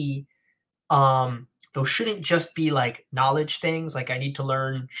just be like knowledge things, like I need to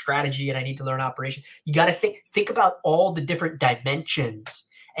learn strategy and I need to learn operation. You got to think about all the different dimensions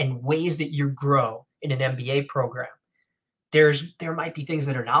and ways that you grow in an MBA program. There might be things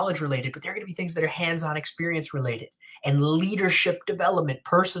that are knowledge related, but there are going to be things that are hands-on experience related and leadership development,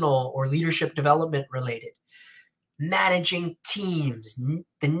 personal or leadership development related. Managing teams,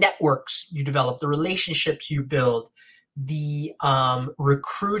 the networks you develop, the relationships you build, the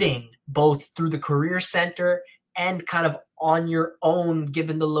recruiting, both through the career center and kind of on your own,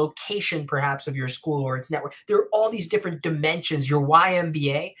 given the location perhaps of your school or its network. There are all these different dimensions. Your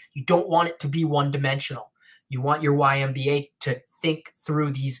YMBA, you don't want it to be one-dimensional. You want your YMBA to think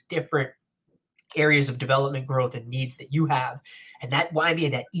through these different areas of development, growth, and needs that you have. And that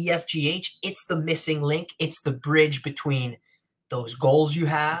YMBA, that EFGH, it's the missing link. It's the bridge between those goals you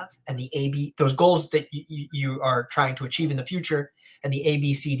have and those goals that you are trying to achieve in the future, and the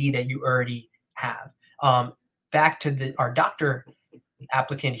ABCD that you already have. Back to our doctor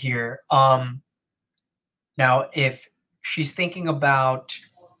applicant here. Now, if she's thinking about,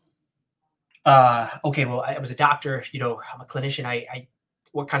 okay, well, I was a doctor, I'm a clinician.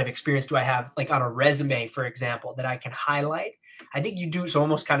 What kind of experience do I have, like on a resume, for example, that I can highlight? I think you do. So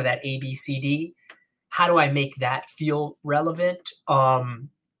almost kind of that ABCD. How do I make that feel relevant?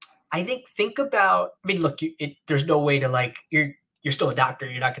 I think about, I mean, look, there's no way to you're still a doctor.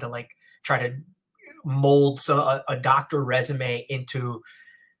 You're not going to try to mold a doctor resume into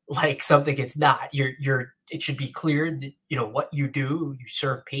something it's not. It should be clear that, what you do, you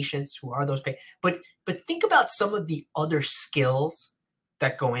serve patients. Who are those patients? But think about some of the other skills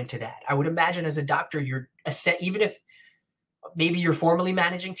that go into that. I would imagine as a doctor, even if maybe you're formally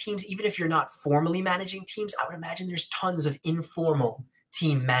managing teams, even if you're not formally managing teams, I would imagine there's tons of informal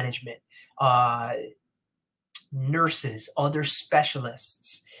team management, nurses, other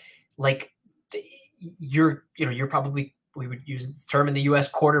specialists. You're probably, we would use the term in the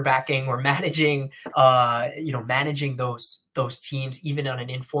US, quarterbacking or managing, managing those teams, even on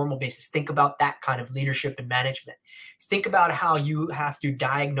an informal basis. Think about that kind of leadership and management. Think about how you have to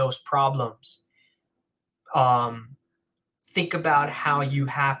diagnose problems. Think about how you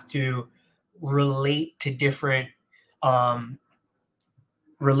have to relate to different,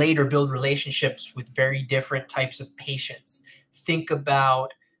 relate or build relationships with very different types of patients. Think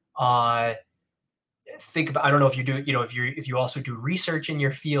about, think about, I don't know if you do, if you also do research in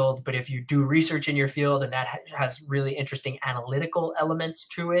your field, but if you do research in your field and that has really interesting analytical elements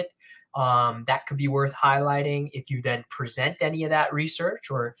to it, that could be worth highlighting. If you then present any of that research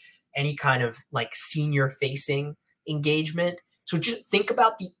or any kind of like senior facing engagement. So just think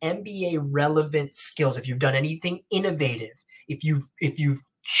about the MBA relevant skills. If you've done anything innovative, if you've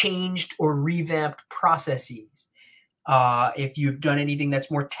changed or revamped processes, if you've done anything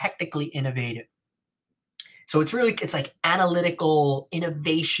that's more technically innovative. So it's like analytical,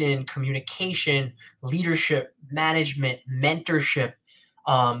 innovation, communication, leadership, management, mentorship,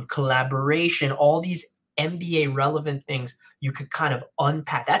 collaboration, all these MBA relevant things you could kind of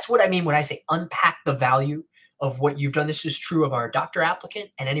unpack. That's what I mean when I say unpack the value of what you've done. This is true of our doctor applicant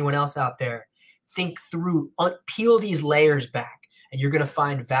and anyone else out there. Think through, peel these layers back, and you're going to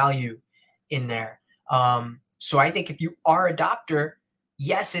find value in there. So I think if you are a doctor,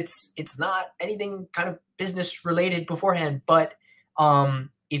 yes, it's not anything kind of business related beforehand, but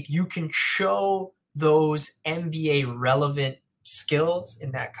if you can show those MBA relevant skills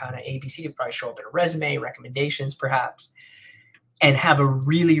in that kind of ABC, you probably show up in a resume, recommendations perhaps, and have a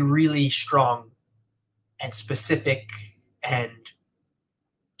really, really strong and specific and,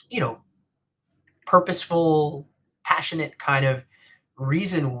 purposeful, passionate kind of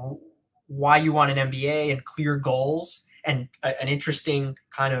reason why you want an MBA and clear goals and an interesting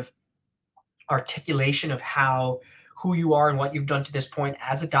kind of articulation of who you are and what you've done to this point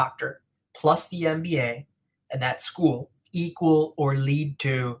as a doctor, plus the MBA and that school equal or lead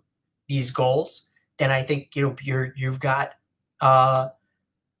to these goals, then I think you've got as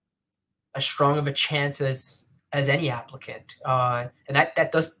strong of a chance as any applicant. And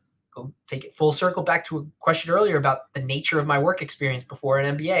that does take it full circle back to a question earlier about the nature of my work experience before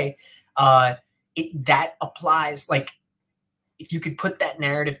an MBA. That applies. Like, if you could put that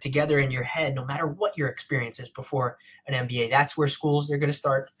narrative together in your head, no matter what your experience is before an MBA, that's where schools, they're going to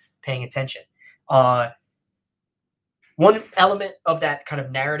start paying attention. One element of that kind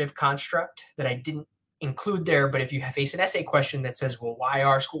of narrative construct that I didn't include there, but if you face an essay question that says, well, why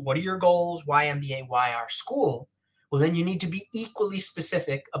our school? What are your goals? Why MBA? Why our school? Well, then you need to be equally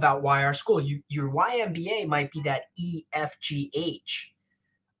specific about why our school. Your why MBA might be that EFGH.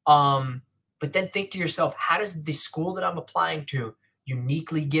 But then think to yourself, how does the school that I'm applying to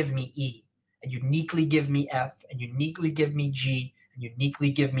uniquely give me E, and uniquely give me F, and uniquely give me G, and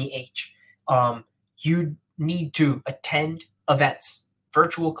uniquely give me H? You need to attend events,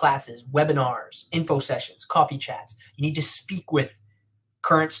 virtual classes, webinars, info sessions, coffee chats. You need to speak with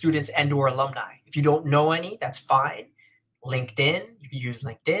current students and or alumni. If you don't know any, that's fine. LinkedIn, you can use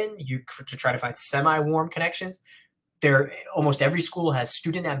LinkedIn to try to find semi-warm connections. Almost every school has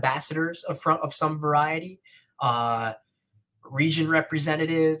student ambassadors of some variety, region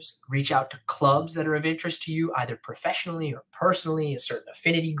representatives. Reach out to clubs that are of interest to you, either professionally or personally, a certain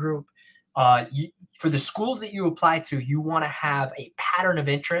affinity group. For the schools that you apply to, you want to have a pattern of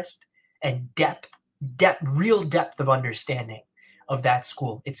interest and real depth of understanding of that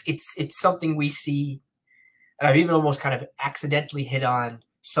school. It's something we see, and I've even almost kind of accidentally hit on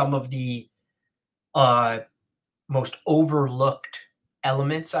some of the most overlooked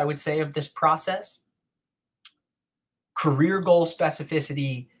elements, I would say, of this process. Career goal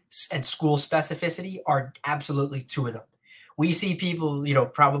specificity and school specificity are absolutely two of them. We see people,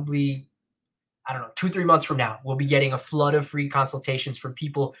 probably, I don't know, 2-3 months from now, we'll be getting a flood of free consultations from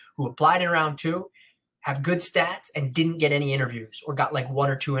people who applied in round 2, have good stats, and didn't get any interviews, or got like 1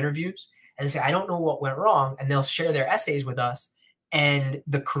 or 2 interviews. And they say, I don't know what went wrong. And they'll share their essays with us. And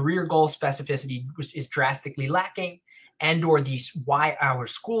the career goal specificity is drastically lacking, and or the why our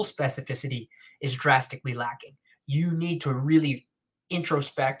school specificity is drastically lacking. You need to really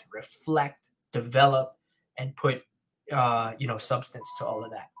introspect, reflect, develop, and put substance to all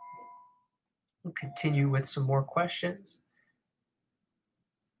of that. We'll continue with some more questions.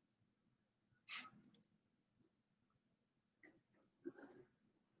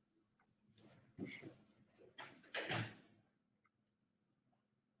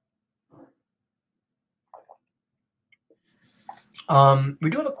 We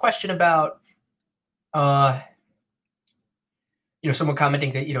do have a question about, someone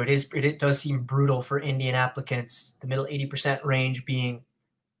commenting that, it does seem brutal for Indian applicants, the middle 80% range being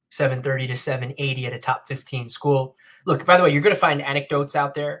 730 to 780 at a top 15 school. Look, by the way, you're going to find anecdotes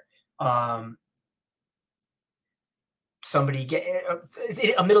out there. Somebody get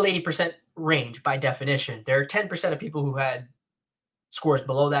a middle 80% range by definition. There are 10% of people who had scores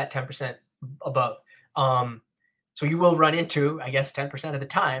below that, 10% above. So you will run into, I guess, 10% of the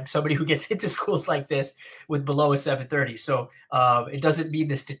time, somebody who gets into schools like this with below a 730. So it doesn't mean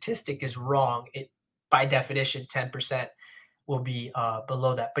the statistic is wrong. by definition, 10% will be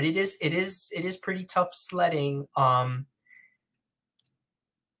below that. But it is pretty tough sledding.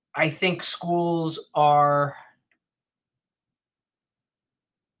 I think schools are.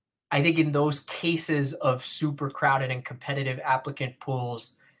 I think in those cases of super crowded and competitive applicant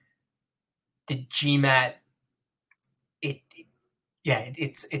pools, the GMAT, it yeah, it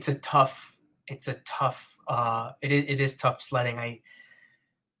is tough sledding. I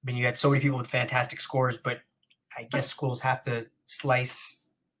mean, you have so many people with fantastic scores, but I guess schools have to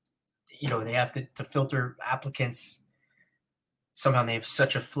slice, they have to filter applicants somehow. They have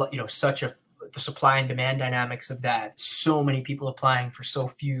such a the supply and demand dynamics of that. So many people applying for so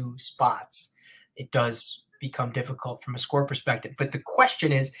few spots. It does become difficult from a score perspective. But the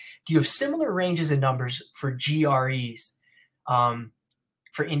question is, do you have similar ranges in numbers for GREs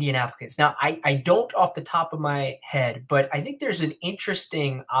for Indian applicants? Now, I don't off the top of my head, but I think there's an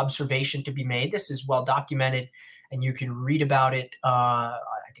interesting observation to be made. This is well documented, and you can read about it. I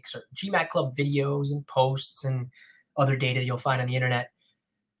think certain GMAT Club videos and posts and other data you'll find on the internet.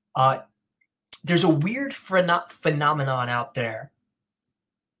 There's a weird phenomenon out there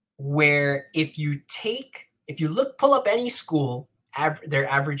where if you pull up any school, their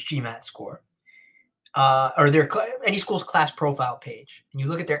average GMAT score, or any school's class profile page, and you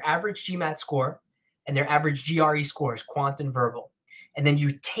look at their average GMAT score and their average GRE scores, quant and verbal, and then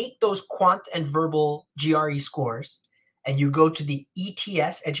you take those quant and verbal GRE scores and you go to the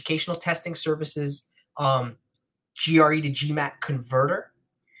ETS, Educational Testing Services, GRE to GMAT converter,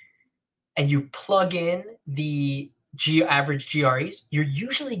 and you plug in the average GREs, you're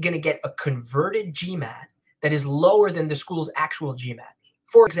usually going to get a converted GMAT that is lower than the school's actual GMAT.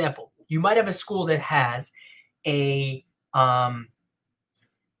 For example, you might have a school that has a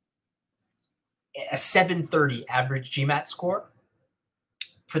 730 average GMAT score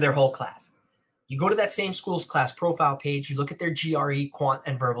for their whole class. You go to that same school's class profile page, you look at their GRE, quant,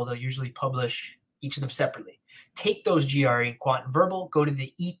 and verbal. They'll usually publish each of them separately. Take those GRE, quant, and verbal, go to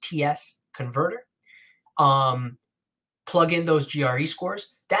the ETS converter, plug in those GRE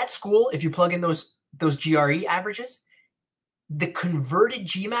scores. That school, if you plug in those GRE averages, the converted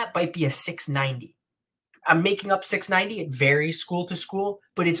GMAT might be a 690. I'm making up 690. It varies school to school,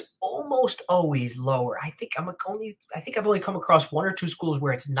 but it's almost always lower. I think I've only come across one or two schools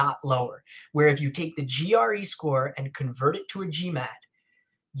where it's not lower, where if you take the GRE score and convert it to a GMAT,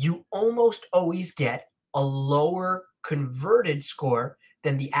 you almost always get a lower converted score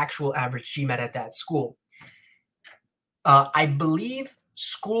than the actual average GMAT at that school. I believe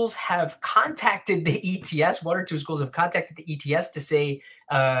schools have contacted the ETS. One or two schools have contacted the ETS to say,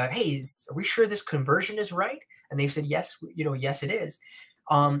 hey, are we sure this conversion is right? And they've said, yes, yes, it is.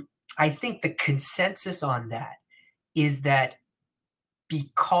 I think the consensus on that is that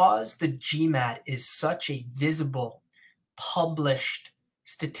because the GMAT is such a visible, published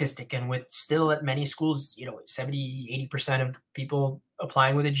statistic, and with still at many schools, 70, 80% of people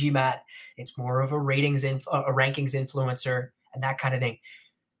applying with a GMAT, it's more of a rankings influencer and that kind of thing.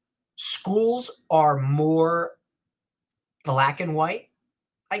 Schools are more black and white,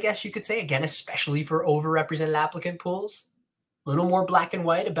 I guess you could say, again, especially for overrepresented applicant pools, a little more black and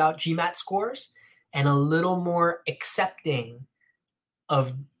white about GMAT scores and a little more accepting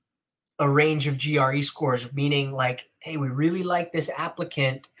of a range of GRE scores, meaning like, hey, we really like this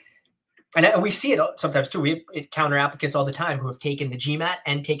applicant. And we see it sometimes too. We encounter applicants all the time who have taken the GMAT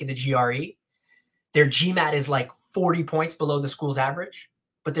and taken the GRE. Their GMAT is like 40 points below the school's average,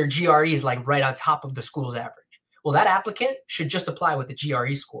 but their GRE is like right on top of the school's average. Well, that applicant should just apply with the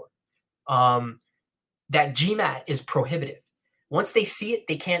GRE score. That GMAT is prohibitive. Once they see it,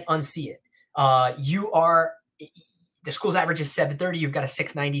 they can't unsee it. The school's average is 730. You've got a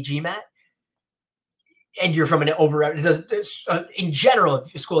 690 GMAT. And you're from an in general,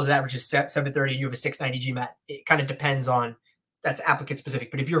 if your school's average is 730 and you have a 690 GMAT, it kind of depends on, that's applicant specific.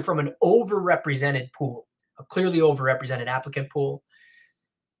 But if you're from an overrepresented pool, a clearly overrepresented applicant pool,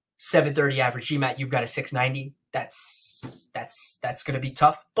 730 average GMAT, you've got a 690. That's going to be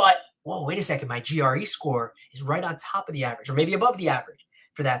tough. But whoa, wait a second, my GRE score is right on top of the average, or maybe above the average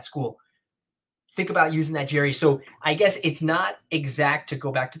for that school. Think about using that GRE. So I guess it's not exact, to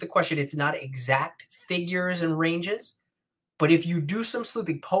go back to the question, it's not exact figures and ranges, but if you do some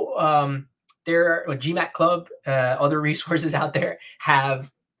sleuthing, there are GMAT Club, other resources out there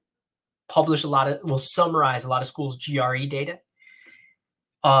have published will summarize a lot of schools' GRE data.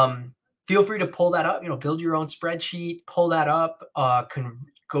 Feel free to pull that up, build your own spreadsheet, pull that up,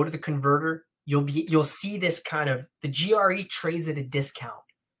 go to the converter. You'll see this kind of, the GRE trades at a discount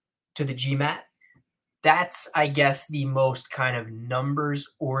to the GMAT. That's, I guess, the most kind of numbers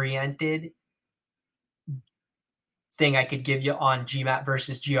oriented thing I could give you on GMAT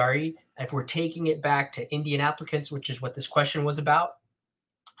versus GRE. If we're taking it back to Indian applicants, which is what this question was about,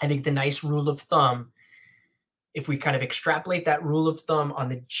 I think the nice rule of thumb, if we kind of extrapolate that rule of thumb on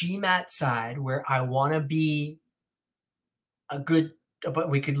the GMAT side, where I want to be a good,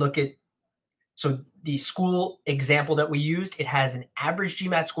 but we could look at, so the school example that we used, it has an average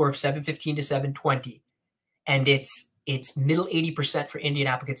GMAT score of 715 to 720, and its middle 80% for Indian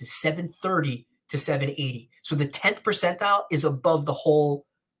applicants is 730 to 780. So the 10th percentile is above the whole,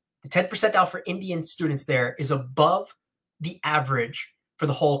 the 10th percentile for Indian students there is above the average for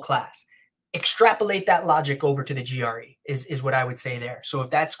the whole class. Extrapolate that logic over to the GRE is what I would say there. So if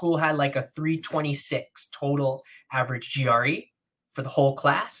that school had like a 326 total average GRE for the whole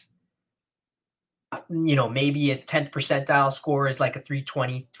class, you know, maybe a 10th percentile score is like a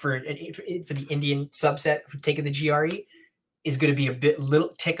 320 for the Indian subset for taking the GRE is going to be a little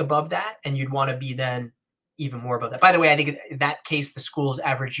tick above that, and you'd want to be then even more above that. By the way, I think in that case, the school's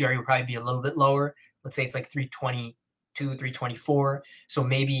average GRE would probably be a little bit lower. Let's say it's like 322, 324. So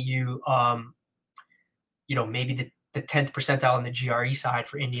maybe you, you know, maybe the 10th percentile on the GRE side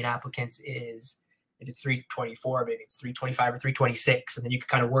for Indian applicants is, if it's 324, maybe it's 325 or 326, and then you can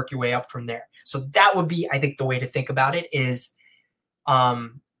kind of work your way up from there. So that would be, I think, the way to think about it is, I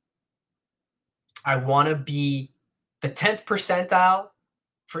want to be the 10th percentile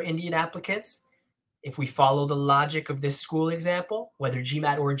for Indian applicants. If we follow the logic of this school example, whether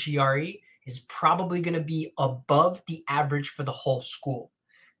GMAT or GRE, is probably going to be above the average for the whole school.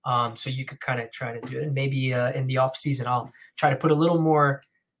 So you could kind of try to do it. And maybe in the off season, I'll try to put a little more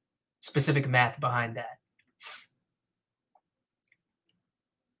specific math behind that.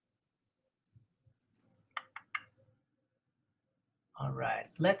 All right,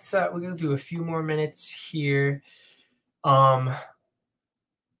 let's we're gonna do a few more minutes here.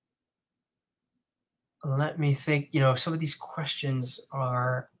 Let me think. You know, some of these questions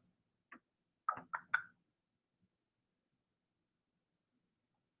are.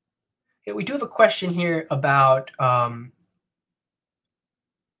 Yeah, we do have a question here about,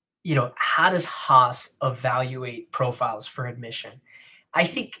 you know, how does Haas evaluate profiles for admission? I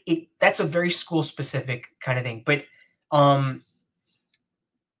think that's a very school specific kind of thing, but I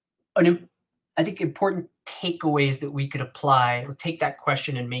think important takeaways that we could apply, or take that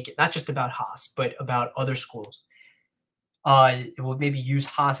question and make it not just about Haas, but about other schools. We'll maybe use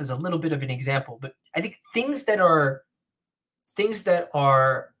Haas as a little bit of an example, but I think things that are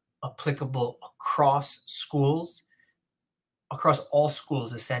applicable across schools, across all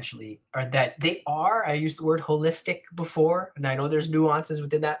schools essentially, are that they are, I used the word holistic before, and I know there's nuances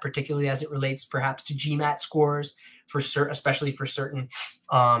within that, particularly as it relates perhaps to GMAT scores for especially for certain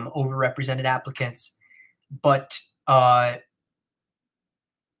overrepresented applicants. But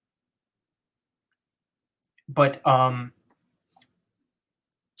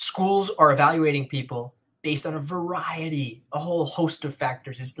schools are evaluating people based on a whole host of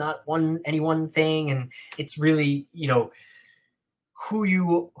factors. It's not any one thing, and it's really, you know, who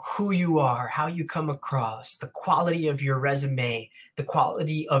you are, how you come across, the quality of your resume, the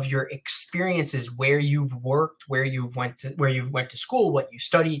quality of your experiences, where you've worked, where you went to school, what you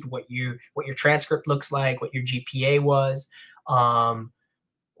studied, what your transcript looks like, what your GPA was,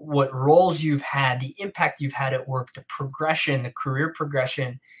 what roles you've had, the impact you've had at work, the progression, the career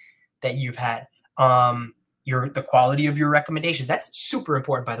progression that you've had, the quality of your recommendations. That's super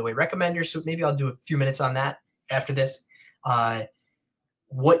important, by the way. Recommenders, so maybe I'll do a few minutes on that after this.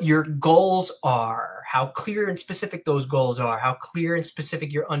 What your goals are, how clear and specific those goals are, how clear and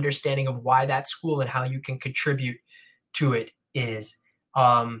specific your understanding of why that school and how you can contribute to it is.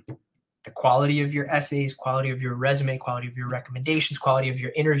 The quality of your essays, quality of your resume, quality of your recommendations, quality of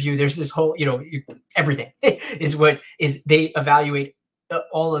your interview. There's this whole, you know, everything they evaluate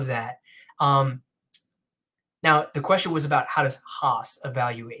all of that. Now, the question was about how does Haas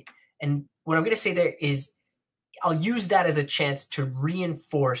evaluate? And what I'm going to say there is, I'll use that as a chance to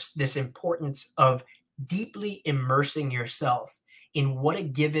reinforce this importance of deeply immersing yourself in what a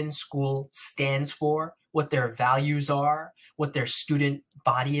given school stands for, what their values are, what their student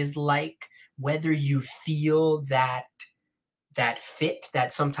body is like, whether you feel that fit,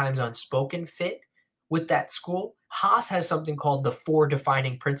 that sometimes unspoken fit with that school. Haas has something called the 4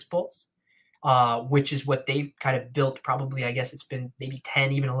 defining principles, which is what they've kind of built, probably, I guess it's been maybe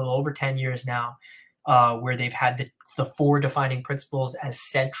 10, even a little over 10 years now, where they've had the 4 defining principles as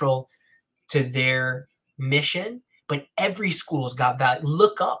central to their mission. But every school's got value.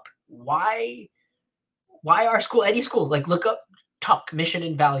 Look up why our school, any school, like look up Tuck, mission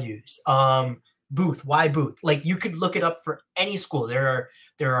and values. Booth, why Booth? Like you could look it up for any school.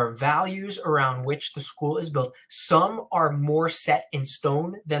 There are values around which the school is built. Some are more set in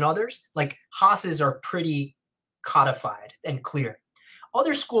stone than others. Like Haas's are pretty codified and clear.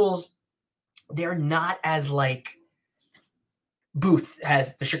 Other schools, they're not as like Booth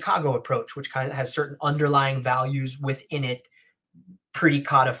has the Chicago approach, which kind of has certain underlying values within it, pretty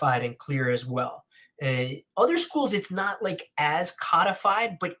codified and clear as well. Other schools, it's not like as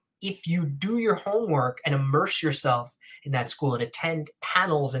codified, but if you do your homework and immerse yourself in that school and attend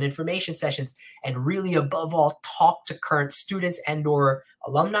panels and information sessions and really above all talk to current students and or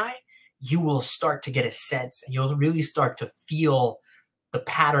alumni, you will start to get a sense and you'll really start to feel the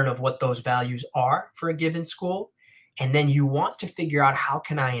pattern of what those values are for a given school. And then you want to figure out, how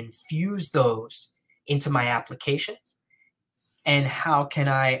can I infuse those into my applications, and how can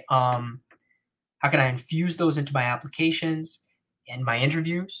I infuse those into my applications and my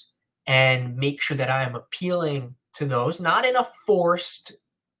interviews, and make sure that I am appealing to those, not in a forced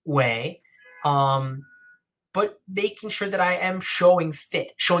way, but making sure that I am showing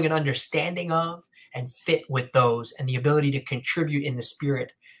an understanding of and fit with those, and the ability to contribute in the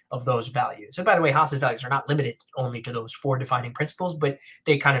spirit of those values. And by the way, Haas's values are not limited only to those 4 defining principles, but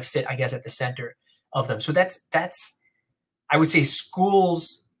they kind of sit, I guess, at the center of them. So that's I would say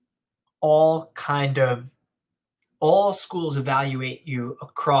schools all schools evaluate you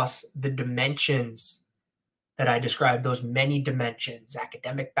across the dimensions that I described, those many dimensions: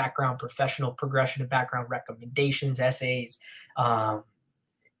 academic background, professional progression of background, recommendations, essays,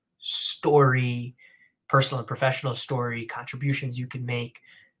 story, personal and professional story, contributions you can make.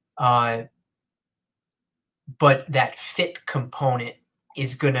 But that fit component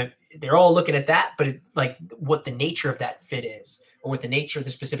is they're all looking at that, but like what the nature of that fit is, or what the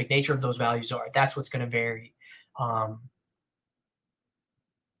specific nature of those values are, that's what's going to vary.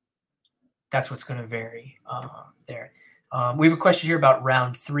 That's what's going to vary there. We have a question here about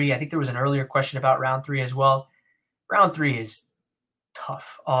round 3. I think there was an earlier question about round 3 as well. Round 3 is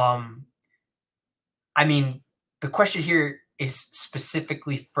tough. I mean, the question here is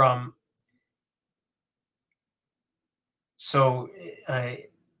specifically from,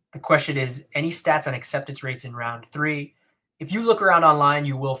 the question is, any stats on acceptance rates in round 3? If you look around online,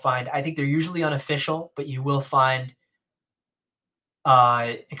 you will find, I think they're usually unofficial, but you will find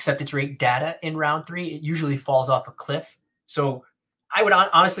acceptance rate data in round 3. It usually falls off a cliff. So I would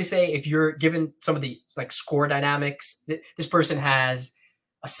honestly say, if you're given some of the like score dynamics, this person has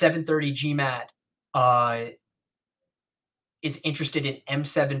a 730 GMAT, is interested in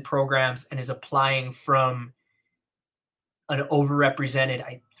M7 programs, and is applying from an overrepresented,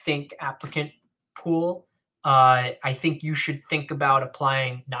 I think, applicant pool, I think you should think about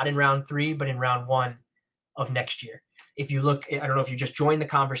applying not in round 3, but in round 1 of next year. If you look, I don't know if you just joined the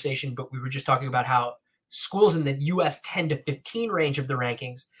conversation, but we were just talking about how schools in the US 10 to 15 range of the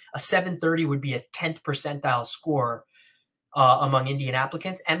rankings, a 730 would be a 10th percentile score among Indian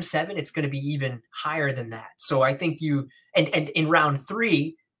applicants. M7, it's going to be even higher than that. So I think and in round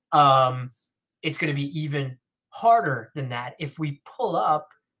 3, it's going to be even harder than that. If we pull up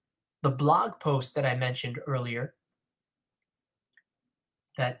the blog post that I mentioned earlier,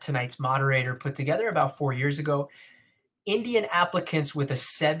 that tonight's moderator put together about 4 years ago, Indian applicants with a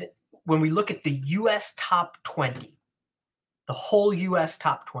 7, when we look at the US top 20, the whole US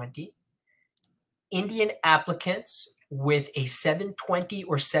top 20, Indian applicants with a 720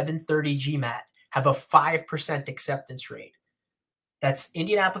 or 730 GMAT have a 5% acceptance rate. That's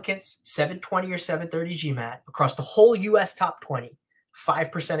Indian applicants, 720 or 730 GMAT across the whole US top 20,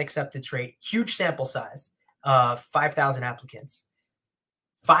 5% acceptance rate, huge sample size, 5,000 applicants,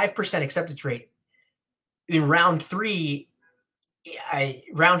 5% acceptance rate. In round 3,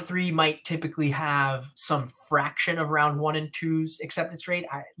 round 3 might typically have some fraction of round 1 and 2's acceptance rate,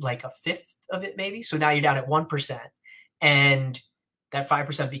 like a fifth of it maybe. So now you're down at 1%, and that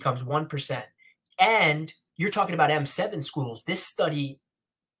 5% becomes 1%. And you're talking about M7 schools. This study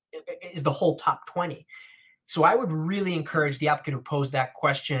is the whole top 20. So I would really encourage the applicant who posed that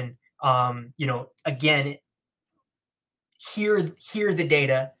question, again, hear the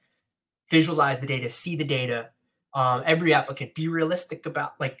data, visualize the data, see the data. Every applicant, be realistic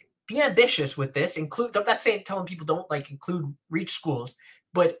about, be ambitious with this. I'm not telling people don't include reach schools,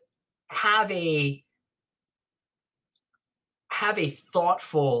 but have a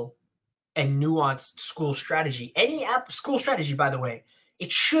thoughtful and nuanced school strategy. Any school strategy, by the way,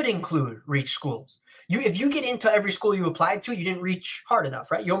 it should include reach schools. If you get into every school you applied to, you didn't reach hard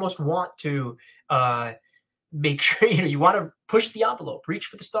enough, right? You almost want to make sure, you want to push the envelope, reach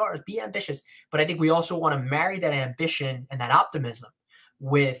for the stars, be ambitious. But I think we also want to marry that ambition and that optimism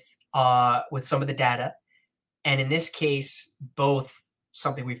with some of the data. And in this case, both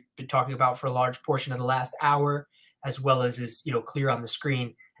something we've been talking about for a large portion of the last hour, as well as is, clear on the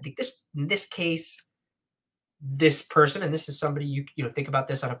screen. I think in this case, this person, and this is somebody you think about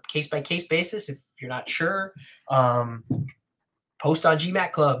this on a case-by-case basis. If you're not sure, post on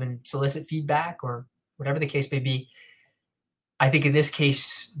GMAT Club and solicit feedback or whatever the case may be. I think in this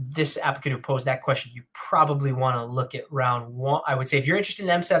case, this applicant who posed that question, you probably want to look at round one. I would say if you're interested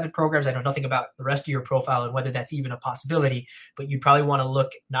in M7 programs, I know nothing about the rest of your profile and whether that's even a possibility, but you probably want to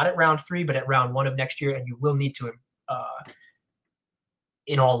look not at round 3, but at round 1 of next year, and you will need to,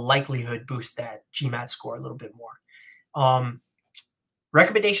 in all likelihood, boost that GMAT score a little bit more.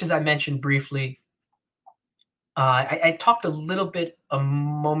 Recommendations I mentioned briefly. I talked a little bit a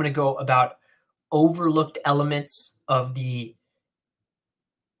moment ago about overlooked elements of the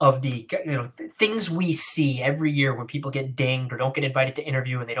things we see every year when people get dinged or don't get invited to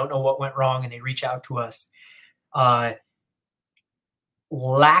interview and they don't know what went wrong and they reach out to us.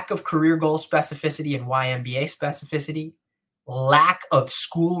 Lack of career goal specificity and YMBA specificity, lack of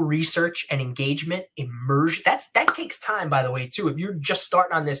school research and engagement, immersion. That takes time, by the way, too. If you're just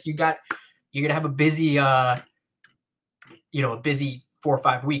starting on this, you're gonna have a busy a busy 4 or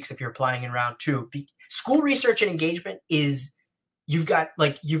 5 weeks if you're applying in round 2. School research and engagement is you've got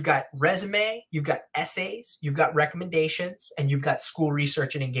resume, you've got essays, you've got recommendations, and you've got school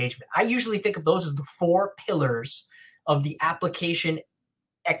research and engagement. I usually think of those as the 4 pillars of the application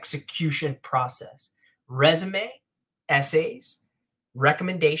execution process: resume, essays,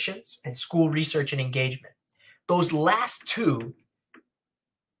 recommendations, and school research and engagement. Those last 2,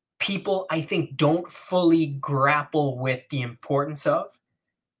 people, I think, don't fully grapple with the importance of.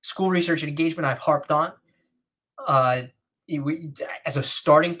 School research and engagement, I've harped on. As a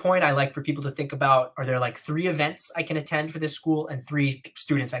starting point, I like for people to think about, are there like 3 events I can attend for this school and 3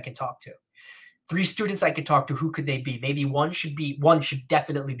 students I can talk to? 3 students I could talk to, who could they be? Maybe one should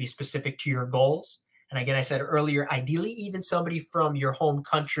definitely be specific to your goals. And again, I said earlier, ideally even somebody from your home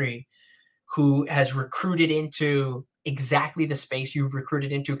country who has recruited into exactly the space you've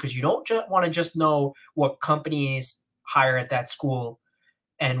recruited into, because you don't want to just know what companies hire at that school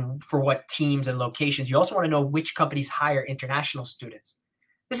and for what teams and locations. You also want to know which companies hire international students.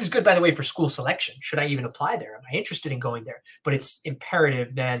 This is good, by the way, for school selection. Should I even apply there? Am I interested in going there? But it's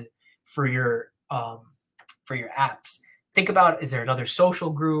imperative then for your apps. Think about, is there another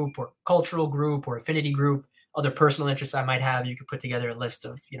social group or cultural group or affinity group, other personal interests I might have? You could put together a list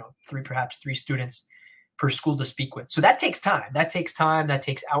of, perhaps 3 students per school to speak with. So that takes time. That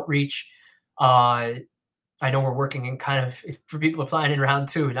takes outreach. I know we're working in for people applying in round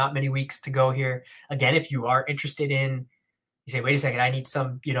 2, not many weeks to go here. Again, if you are interested in, you say, wait a second, I need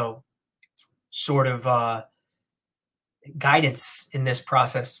some, sort of guidance in this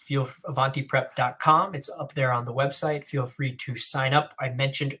process, feel avantiprep.com. It's up there on the website. Feel free to sign up. I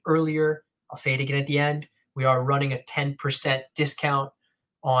mentioned earlier, I'll say it again at the end, we are running a 10% discount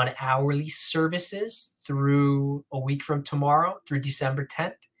on hourly services through a week from tomorrow, through December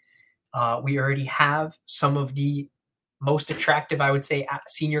 10th. We already have some of the most attractive, I would say,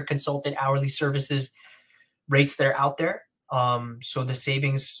 senior consultant hourly services rates that are out there. So the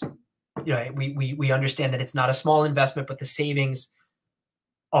savings, we understand that it's not a small investment, but the savings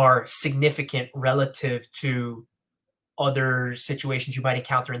are significant relative to other situations you might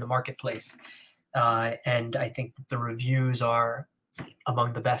encounter in the marketplace. And I think that the reviews are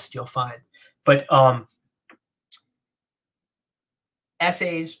among the best you'll find. But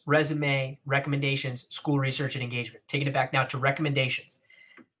essays, resume, recommendations, school research and engagement. Taking it back now to recommendations.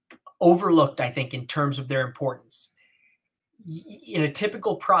 Overlooked, I think, in terms of their importance. In a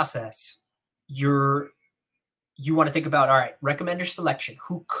typical process, you want to think about, all right, recommender selection.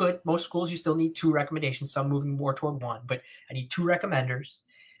 Most schools, you still need 2 recommendations, some moving more toward 1, but I need 2 recommenders.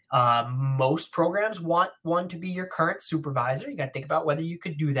 Most programs want one to be your current supervisor. You got to think about whether you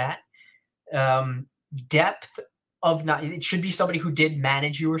could do that. Depth of it should be somebody who did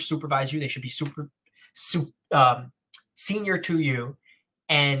manage you or supervise you. They should be senior to you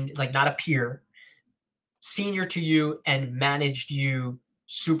and not a peer. Senior to you and managed you,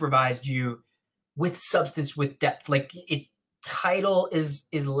 supervised you with substance, with depth. Title is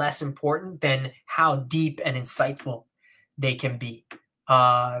less important than how deep and insightful they can be.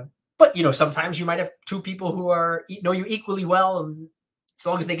 But sometimes you might have 2 people who know you equally well, and as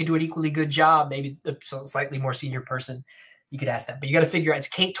long as they can do an equally good job, maybe a slightly more senior person, you could ask them. But you got to figure out, it's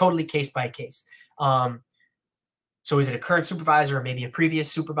totally case by case. So is it a current supervisor or maybe a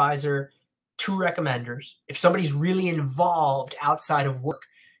previous supervisor? 2 recommenders. If somebody's really involved outside of work,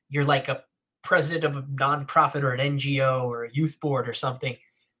 you're like a president of a nonprofit or an NGO or a youth board or something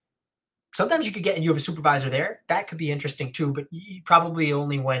Sometimes you could get, and you have a supervisor there. That could be interesting too, but probably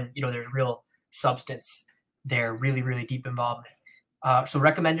only when, there's real substance there, really, really deep involvement. So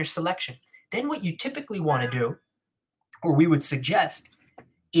recommender selection. Then what you typically want to do, or we would suggest,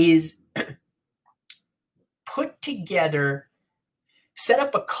 is set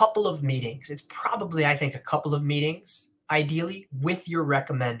up a couple of meetings. It's probably, I think, a couple of meetings, ideally, with your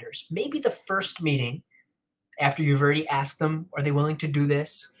recommenders. Maybe the first meeting, after you've already asked them, are they willing to do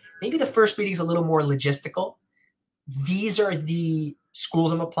this? Maybe the first meeting is a little more logistical. These are the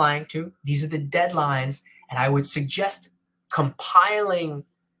schools I'm applying to. These are the deadlines. And I would suggest compiling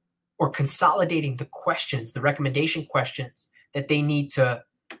or consolidating the questions, the recommendation questions that they need to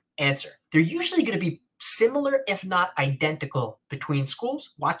answer. They're usually going to be similar, if not identical, between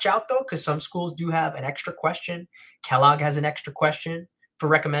schools. Watch out, though, because some schools do have an extra question. Kellogg has an extra question for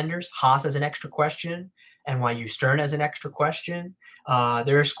recommenders. Haas has an extra question. NYU Stern has an extra question.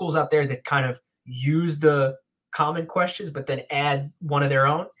 There are schools out there that kind of use the common questions, but then add one of their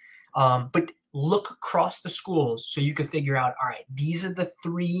own. But look across the schools so you can figure out, all right, these are the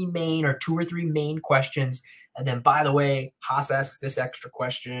two or three main questions. And then, by the way, Haas asks this extra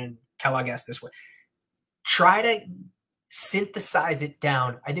question. Kellogg asks this one. Try to synthesize it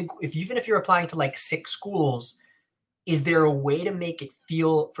down. I think even if you're applying to like 6 schools, is there a way to make it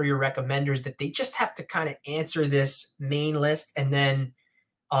feel for your recommenders that they just have to kind of answer this main list, and then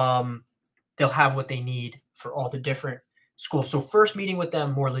they'll have what they need for all the different schools? So first meeting with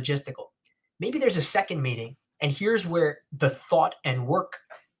them, more logistical. Maybe there's a second meeting, and here's where the thought and work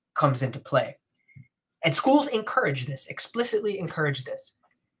comes into play. And schools encourage this, explicitly encourage this.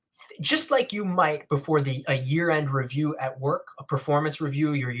 Just like you might before a year-end review at work, a performance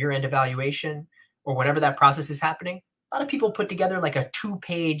review, your year-end evaluation, or whenever that process is happening, a lot of people put together like a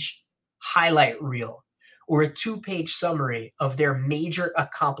 2-page highlight reel or a 2-page summary of their major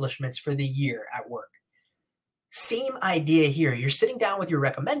accomplishments for the year at work. Same idea here. You're sitting down with your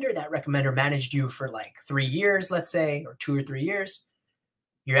recommender. That recommender managed you for like 3 years, let's say, or 2 or 3 years.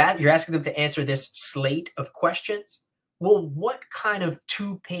 You're asking them to answer this slate of questions. Well, what kind of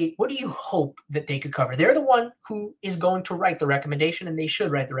 2-page, what do you hope that they could cover? They're the one who is going to write the recommendation, and they should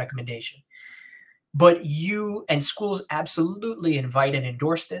write the recommendation. But you and schools absolutely invite and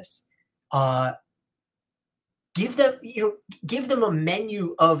endorse this. Give them a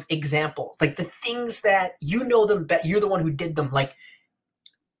menu of examples, like the things that them, you're the one who did them. Like,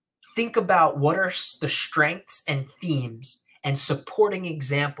 think about what are the strengths and themes and supporting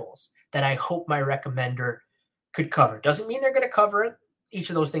examples that I hope my recommender could cover. Doesn't mean they're going to cover each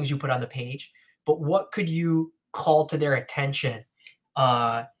of those things you put on the page, but what could you call to their attention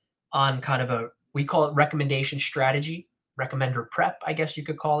on kind of we call it recommendation strategy, recommender prep, I guess you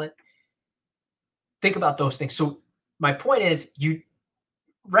could call it. Think about those things. So my point is,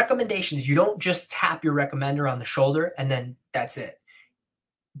 recommendations, you don't just tap your recommender on the shoulder and then that's it.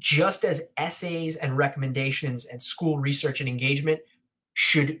 Just as essays and recommendations and school research and engagement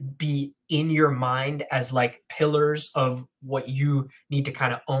should be in your mind as like pillars of what you need to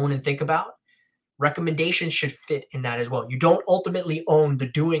kind of own and think about, recommendations should fit in that as well. You don't ultimately own the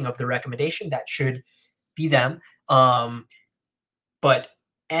doing of the recommendation. That should be them. But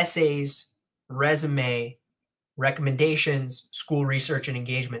essays, resume, recommendations, school research and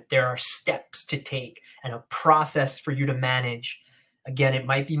engagement, there are steps to take and a process for you to manage. Again, it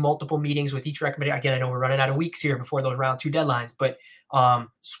might be multiple meetings with each recommendation. Again, I know we're running out of weeks here before those round 2 deadlines, but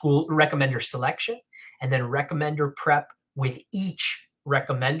school recommender selection and then recommender prep with each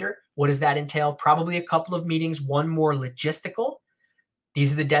recommender. What does that entail? Probably a couple of meetings, one more logistical.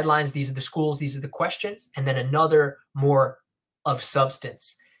 These are the deadlines, these are the schools, these are the questions, and then another more of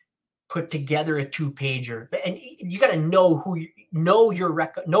substance. Put together a 2-pager, and you got to know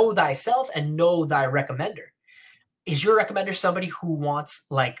thyself and know thy recommender. Is your recommender somebody who wants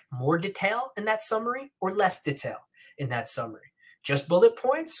like more detail in that summary or less detail in that summary? Just bullet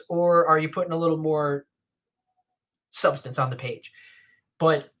points, or are you putting a little more substance on the page?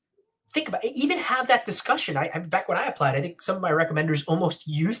 But think about it. Even have that discussion. Back when I applied, I think some of my recommenders almost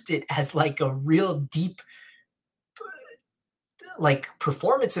used it as like a real deep, like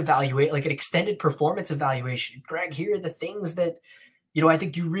performance evaluate, like an extended performance evaluation. Greg, here are the things that, I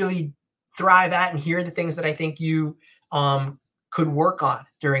think you really thrive at, and here are the things that I think you could work on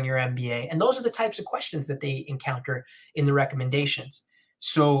during your MBA. And those are the types of questions that they encounter in the recommendations.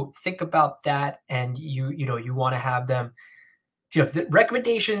 So think about that, and you want to have them. The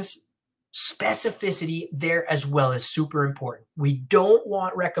recommendations, specificity there as well is super important. We don't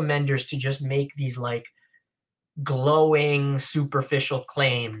want recommenders to just make these like glowing, superficial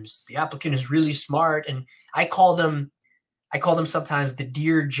claims. The applicant is really smart, and I call them I call them sometimes the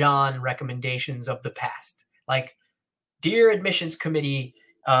Dear John recommendations of the past. Like, dear admissions committee,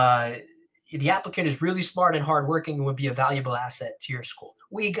 the applicant is really smart and hardworking and would be a valuable asset to your school.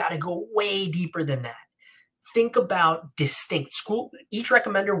 We got to go way deeper than that. Think about distinct school. Each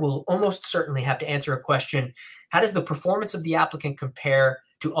recommender will almost certainly have to answer a question. How does the performance of the applicant compare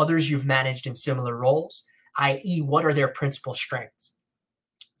to others you've managed in similar roles? i.e., what are their principal strengths?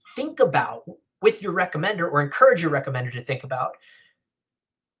 Think about with your recommender, or encourage your recommender to think about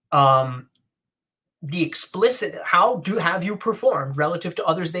the explicit, how have you performed relative to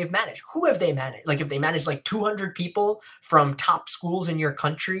others they've managed? Who have they managed? Like if they managed like 200 people from top schools in your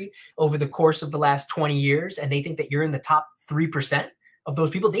country over the course of the last 20 years, and they think that you're in the top 3% of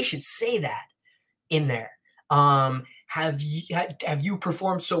those people, they should say that in there. Have you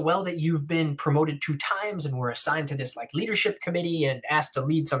performed so well that you've been promoted 2 times and were assigned to this like leadership committee and asked to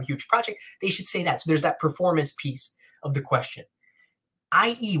lead some huge project? They should say that. So there's that performance piece of the question.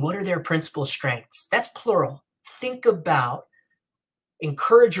 i.e., what are their principal strengths? That's plural. Think about,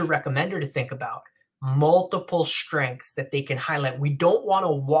 encourage your recommender to think about multiple strengths that they can highlight. We don't want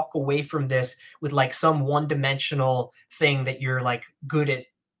to walk away from this with like some one-dimensional thing that you're like good at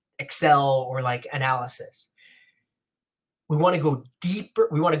Excel or like analysis. We want to go deeper.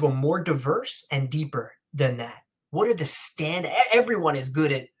 We want to go more diverse and deeper than that. What are the everyone is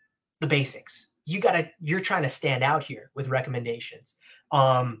good at the basics. You're trying to stand out here with recommendations.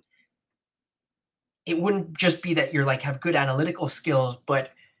 It wouldn't just be that you're like have good analytical skills,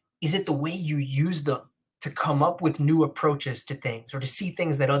 but is it the way you use them to come up with new approaches to things or to see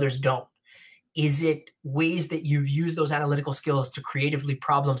things that others don't? Is it ways that you've used those analytical skills to creatively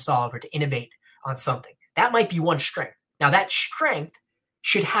problem solve or to innovate on something? That might be one strength. Now that strength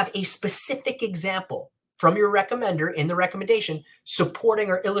should have a specific example from your recommender in the recommendation supporting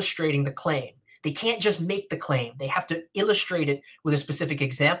or illustrating the claim. They can't just make the claim. They have to illustrate it with a specific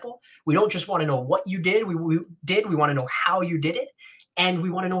example. We don't just want to know what you did. We want to know how you did it. And we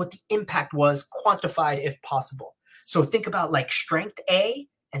want to know what the impact was, quantified if possible. So think about like strength A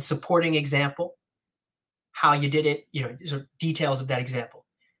and supporting example, how you did it, sort of details of that example.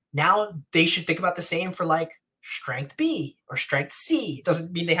 Now they should think about the same for like strength B or strength C. It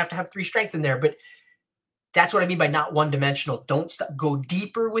doesn't mean they have to have 3 strengths in there, but that's what I mean by not one-dimensional. Don't go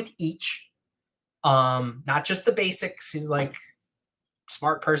deeper with each. Not just the basics. Is like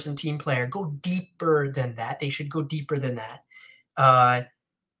smart person, team player. Go deeper than that. They should go deeper than that.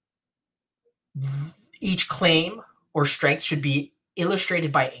 Each claim or strength should be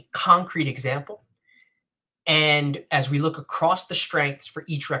illustrated by a concrete example. And as we look across the strengths for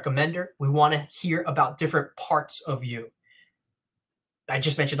each recommender, we want to hear about different parts of you. I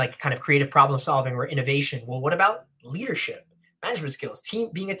just mentioned like kind of creative problem solving or innovation. Well, what about leadership, management skills,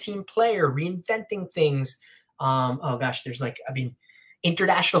 being a team player, reinventing things? Oh gosh, there's like,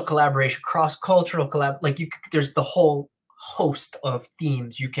 international collaboration, cross-cultural there's the whole host of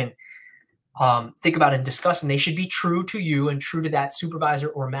themes you can think about and discuss, and they should be true to you and true to that supervisor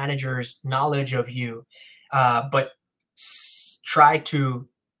or manager's knowledge of you. But try to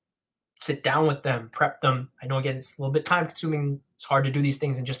sit down with them, prep them. I know, again, it's a little bit time consuming. It's hard to do these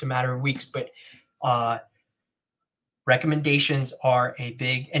things in just a matter of weeks, but recommendations are a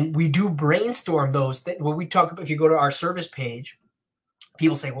big, and we do brainstorm those. When we talk about, if you go to our service page,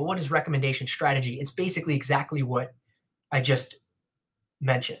 people say, well, what is recommendation strategy? It's basically exactly what I just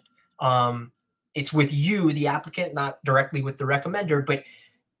mentioned. It's with you, the applicant, not directly with the recommender, but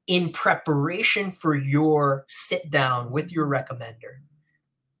in preparation for your sit down with your recommender,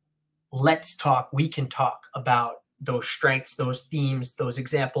 let's talk. We can talk about those strengths, those themes, those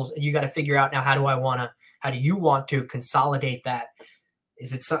examples. And you got to figure out now, how do you want to consolidate that?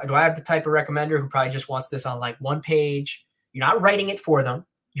 Do I have the type of recommender who probably just wants this on like 1 page? You're not writing it for them.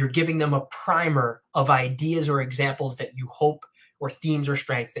 You're giving them a primer of ideas or examples that you hope, or themes or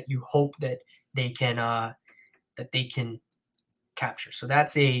strengths that you hope that they can capture. So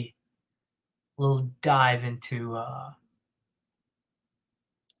that's a little dive into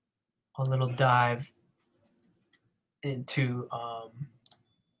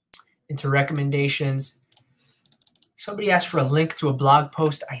into recommendations. Somebody asked for a link to a blog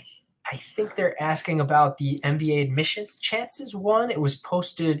post. I think they're asking about the MBA admissions chances one. It was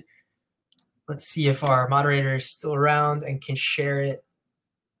posted. Let's see if our moderator is still around and can share it.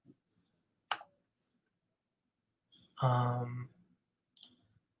 Let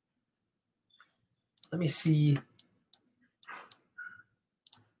me see.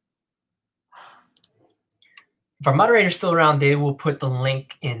 If our moderator is still around, they will put the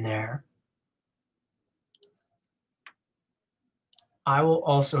link in there. I will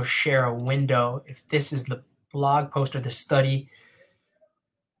also share a window if this is the blog post or the study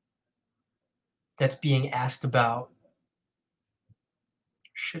that's being asked about.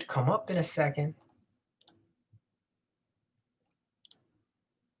 Should come up in a second.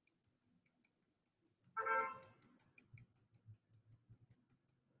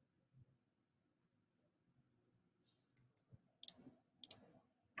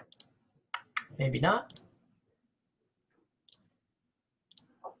 Maybe not.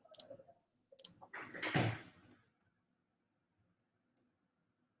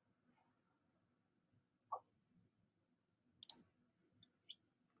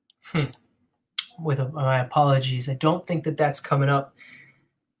 With my apologies, I don't think that that's coming up.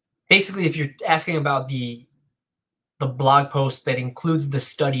 Basically, if you're asking about the blog post that includes the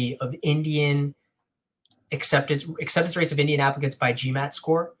study of Indian acceptance rates of Indian applicants by GMAT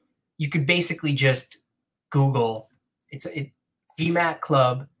score, you could basically just Google GMAT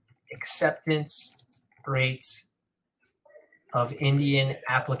Club acceptance rates of Indian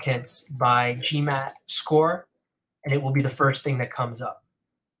applicants by GMAT score, and it will be the first thing that comes up.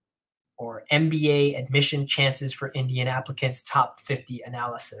 Or MBA admission chances for Indian applicants, top 50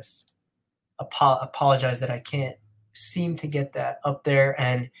 analysis. Apologize that I can't seem to get that up there,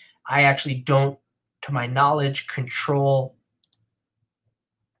 and I actually don't, to my knowledge, control.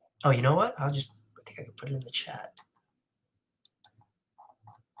 Oh, you know what? I think I can put it in the chat.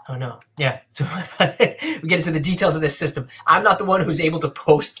 Oh no, yeah. So we get into the details of this system. I'm not the one who's able to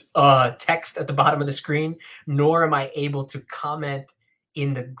post text at the bottom of the screen, nor am I able to comment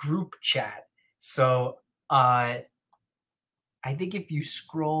in the group chat. So I think if you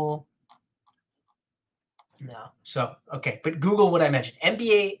scroll, no. So, okay, but Google what I mentioned.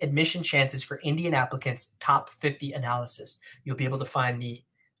 MBA admission chances for Indian applicants, top 50 analysis. You'll be able to find the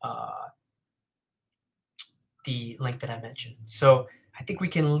link that I mentioned. So I think we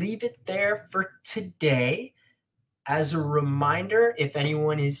can leave it there for today. As a reminder, if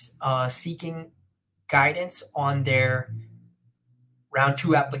anyone is seeking guidance on their round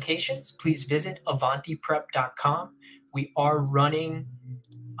 2 applications, please visit avantiprep.com. We are running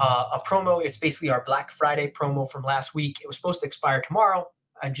a promo. It's basically our Black Friday promo from last week. It was supposed to expire tomorrow.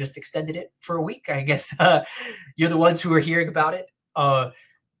 I just extended it for a week. I guess you're the ones who are hearing about it.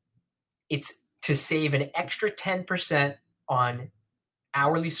 It's to save an extra 10% on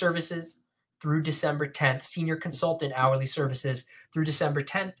hourly services through December 10th, senior consultant hourly services through December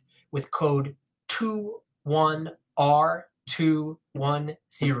 10th with code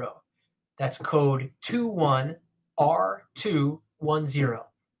 21R210. That's code 21R210.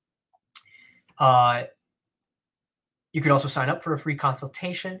 You could also sign up for a free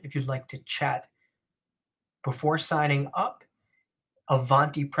consultation if you'd like to chat before signing up.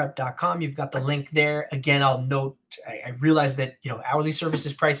 Avantiprep.com. You've got the link there. Again, I'll note, I realize that, hourly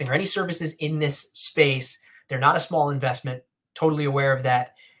services pricing or any services in this space, they're not a small investment. Totally aware of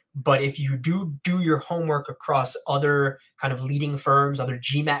that. But if you do your homework across other kind of leading firms, other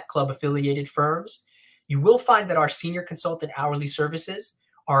GMAT Club affiliated firms, you will find that our senior consultant hourly services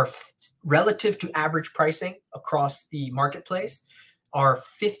are relative to average pricing across the marketplace are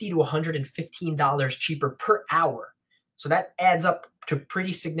 $50 to $115 cheaper per hour. So that adds up to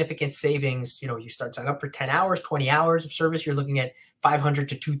pretty significant savings. You start signing up for 10 hours, 20 hours of service, you're looking at $500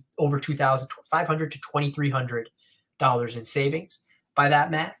 to $2,000, $500 to $2,300 in savings by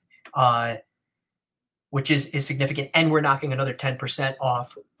that math, which is significant. And we're knocking another 10%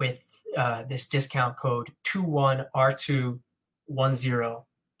 off with this discount code 21R210,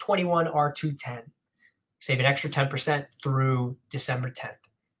 21R210. Save an extra 10% through December 10th.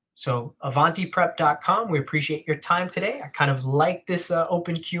 So avantiprep.com. We appreciate your time today. I kind of like this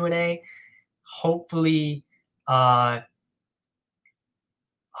open Q&A. Hopefully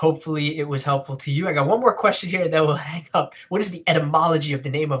it was helpful to you. I got one more question here that will hang up. What is the etymology of the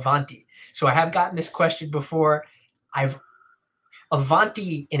name Avanti? So I have gotten this question before.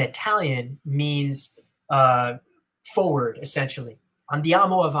 Avanti in Italian means forward, essentially.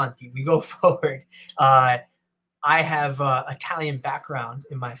 Andiamo avanti. We go forward. I have Italian background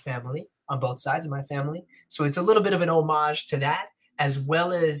in my family, on both sides of my family. So it's a little bit of an homage to that, as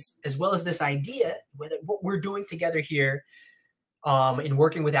well as this idea that what we're doing together here in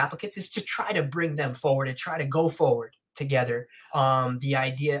working with applicants is to try to bring them forward and try to go forward together. The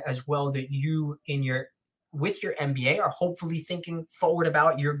idea as well that you with your MBA are hopefully thinking forward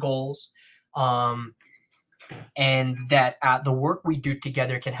about your goals, and that the work we do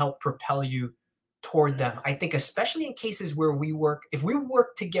together can help propel you toward them. I think especially in cases where if we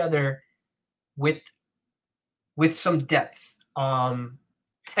work together with some depth, I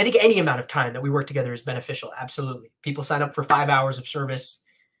think any amount of time that we work together is beneficial. Absolutely. People sign up for 5 hours of service.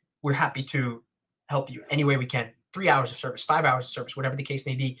 We're happy to help you any way we can. 3 hours of service, 5 hours of service, whatever the case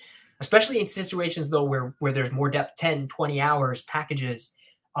may be, especially in situations though where there's more depth, 10, 20 hours packages.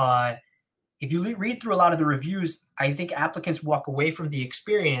 If you read through a lot of the reviews, I think applicants walk away from the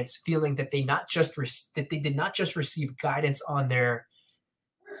experience feeling that they did not just receive guidance on their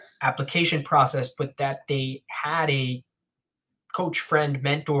application process, but that they had a coach, friend,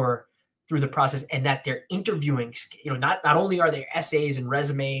 mentor through the process, and that they're interviewing, not only are their essays and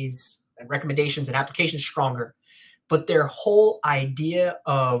resumes and recommendations and applications stronger, but their whole idea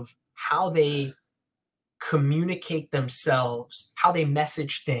of how they communicate themselves, how they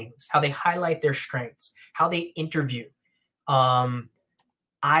message things, how they highlight their strengths, how they interview.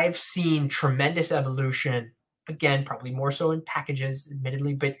 I've seen tremendous evolution, again, probably more so in packages,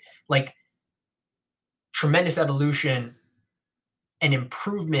 admittedly, but like tremendous evolution and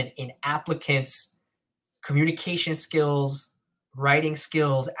improvement in applicants' communication skills, writing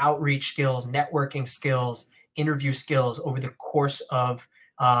skills, outreach skills, networking skills, interview skills over the course of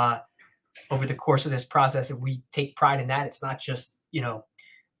this process. And we take pride in that. It's not just,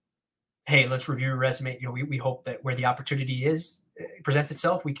 hey, let's review your resume. We hope that where the opportunity presents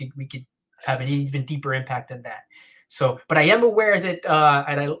itself, we could have an even deeper impact than that. So, but I am aware that,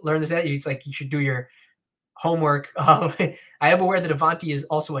 and I learned this, it's like you should do your homework. I am aware that Avanti is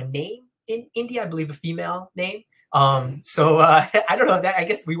also a name in India, I believe a female name. So I don't know that. I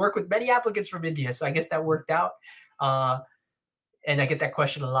guess we work with many applicants from India, so I guess that worked out. And I get that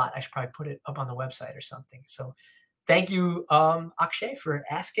question a lot. I should probably put it up on the website or something. So thank you, Akshay, for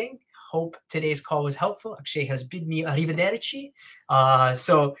asking. Hope today's call was helpful. Akshay has bid me arrivederci.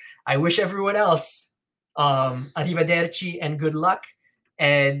 So I wish everyone else arrivederci and good luck.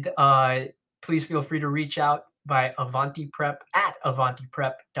 And please feel free to reach out by Avanti Prep at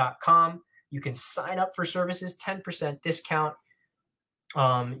avantiprep.com. You can sign up for services, 10% discount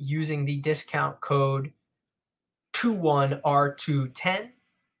using the discount code 21R210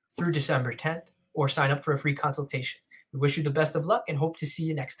 through December 10th, or sign up for a free consultation. We wish you the best of luck and hope to see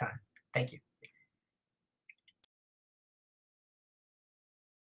you next time. Thank you.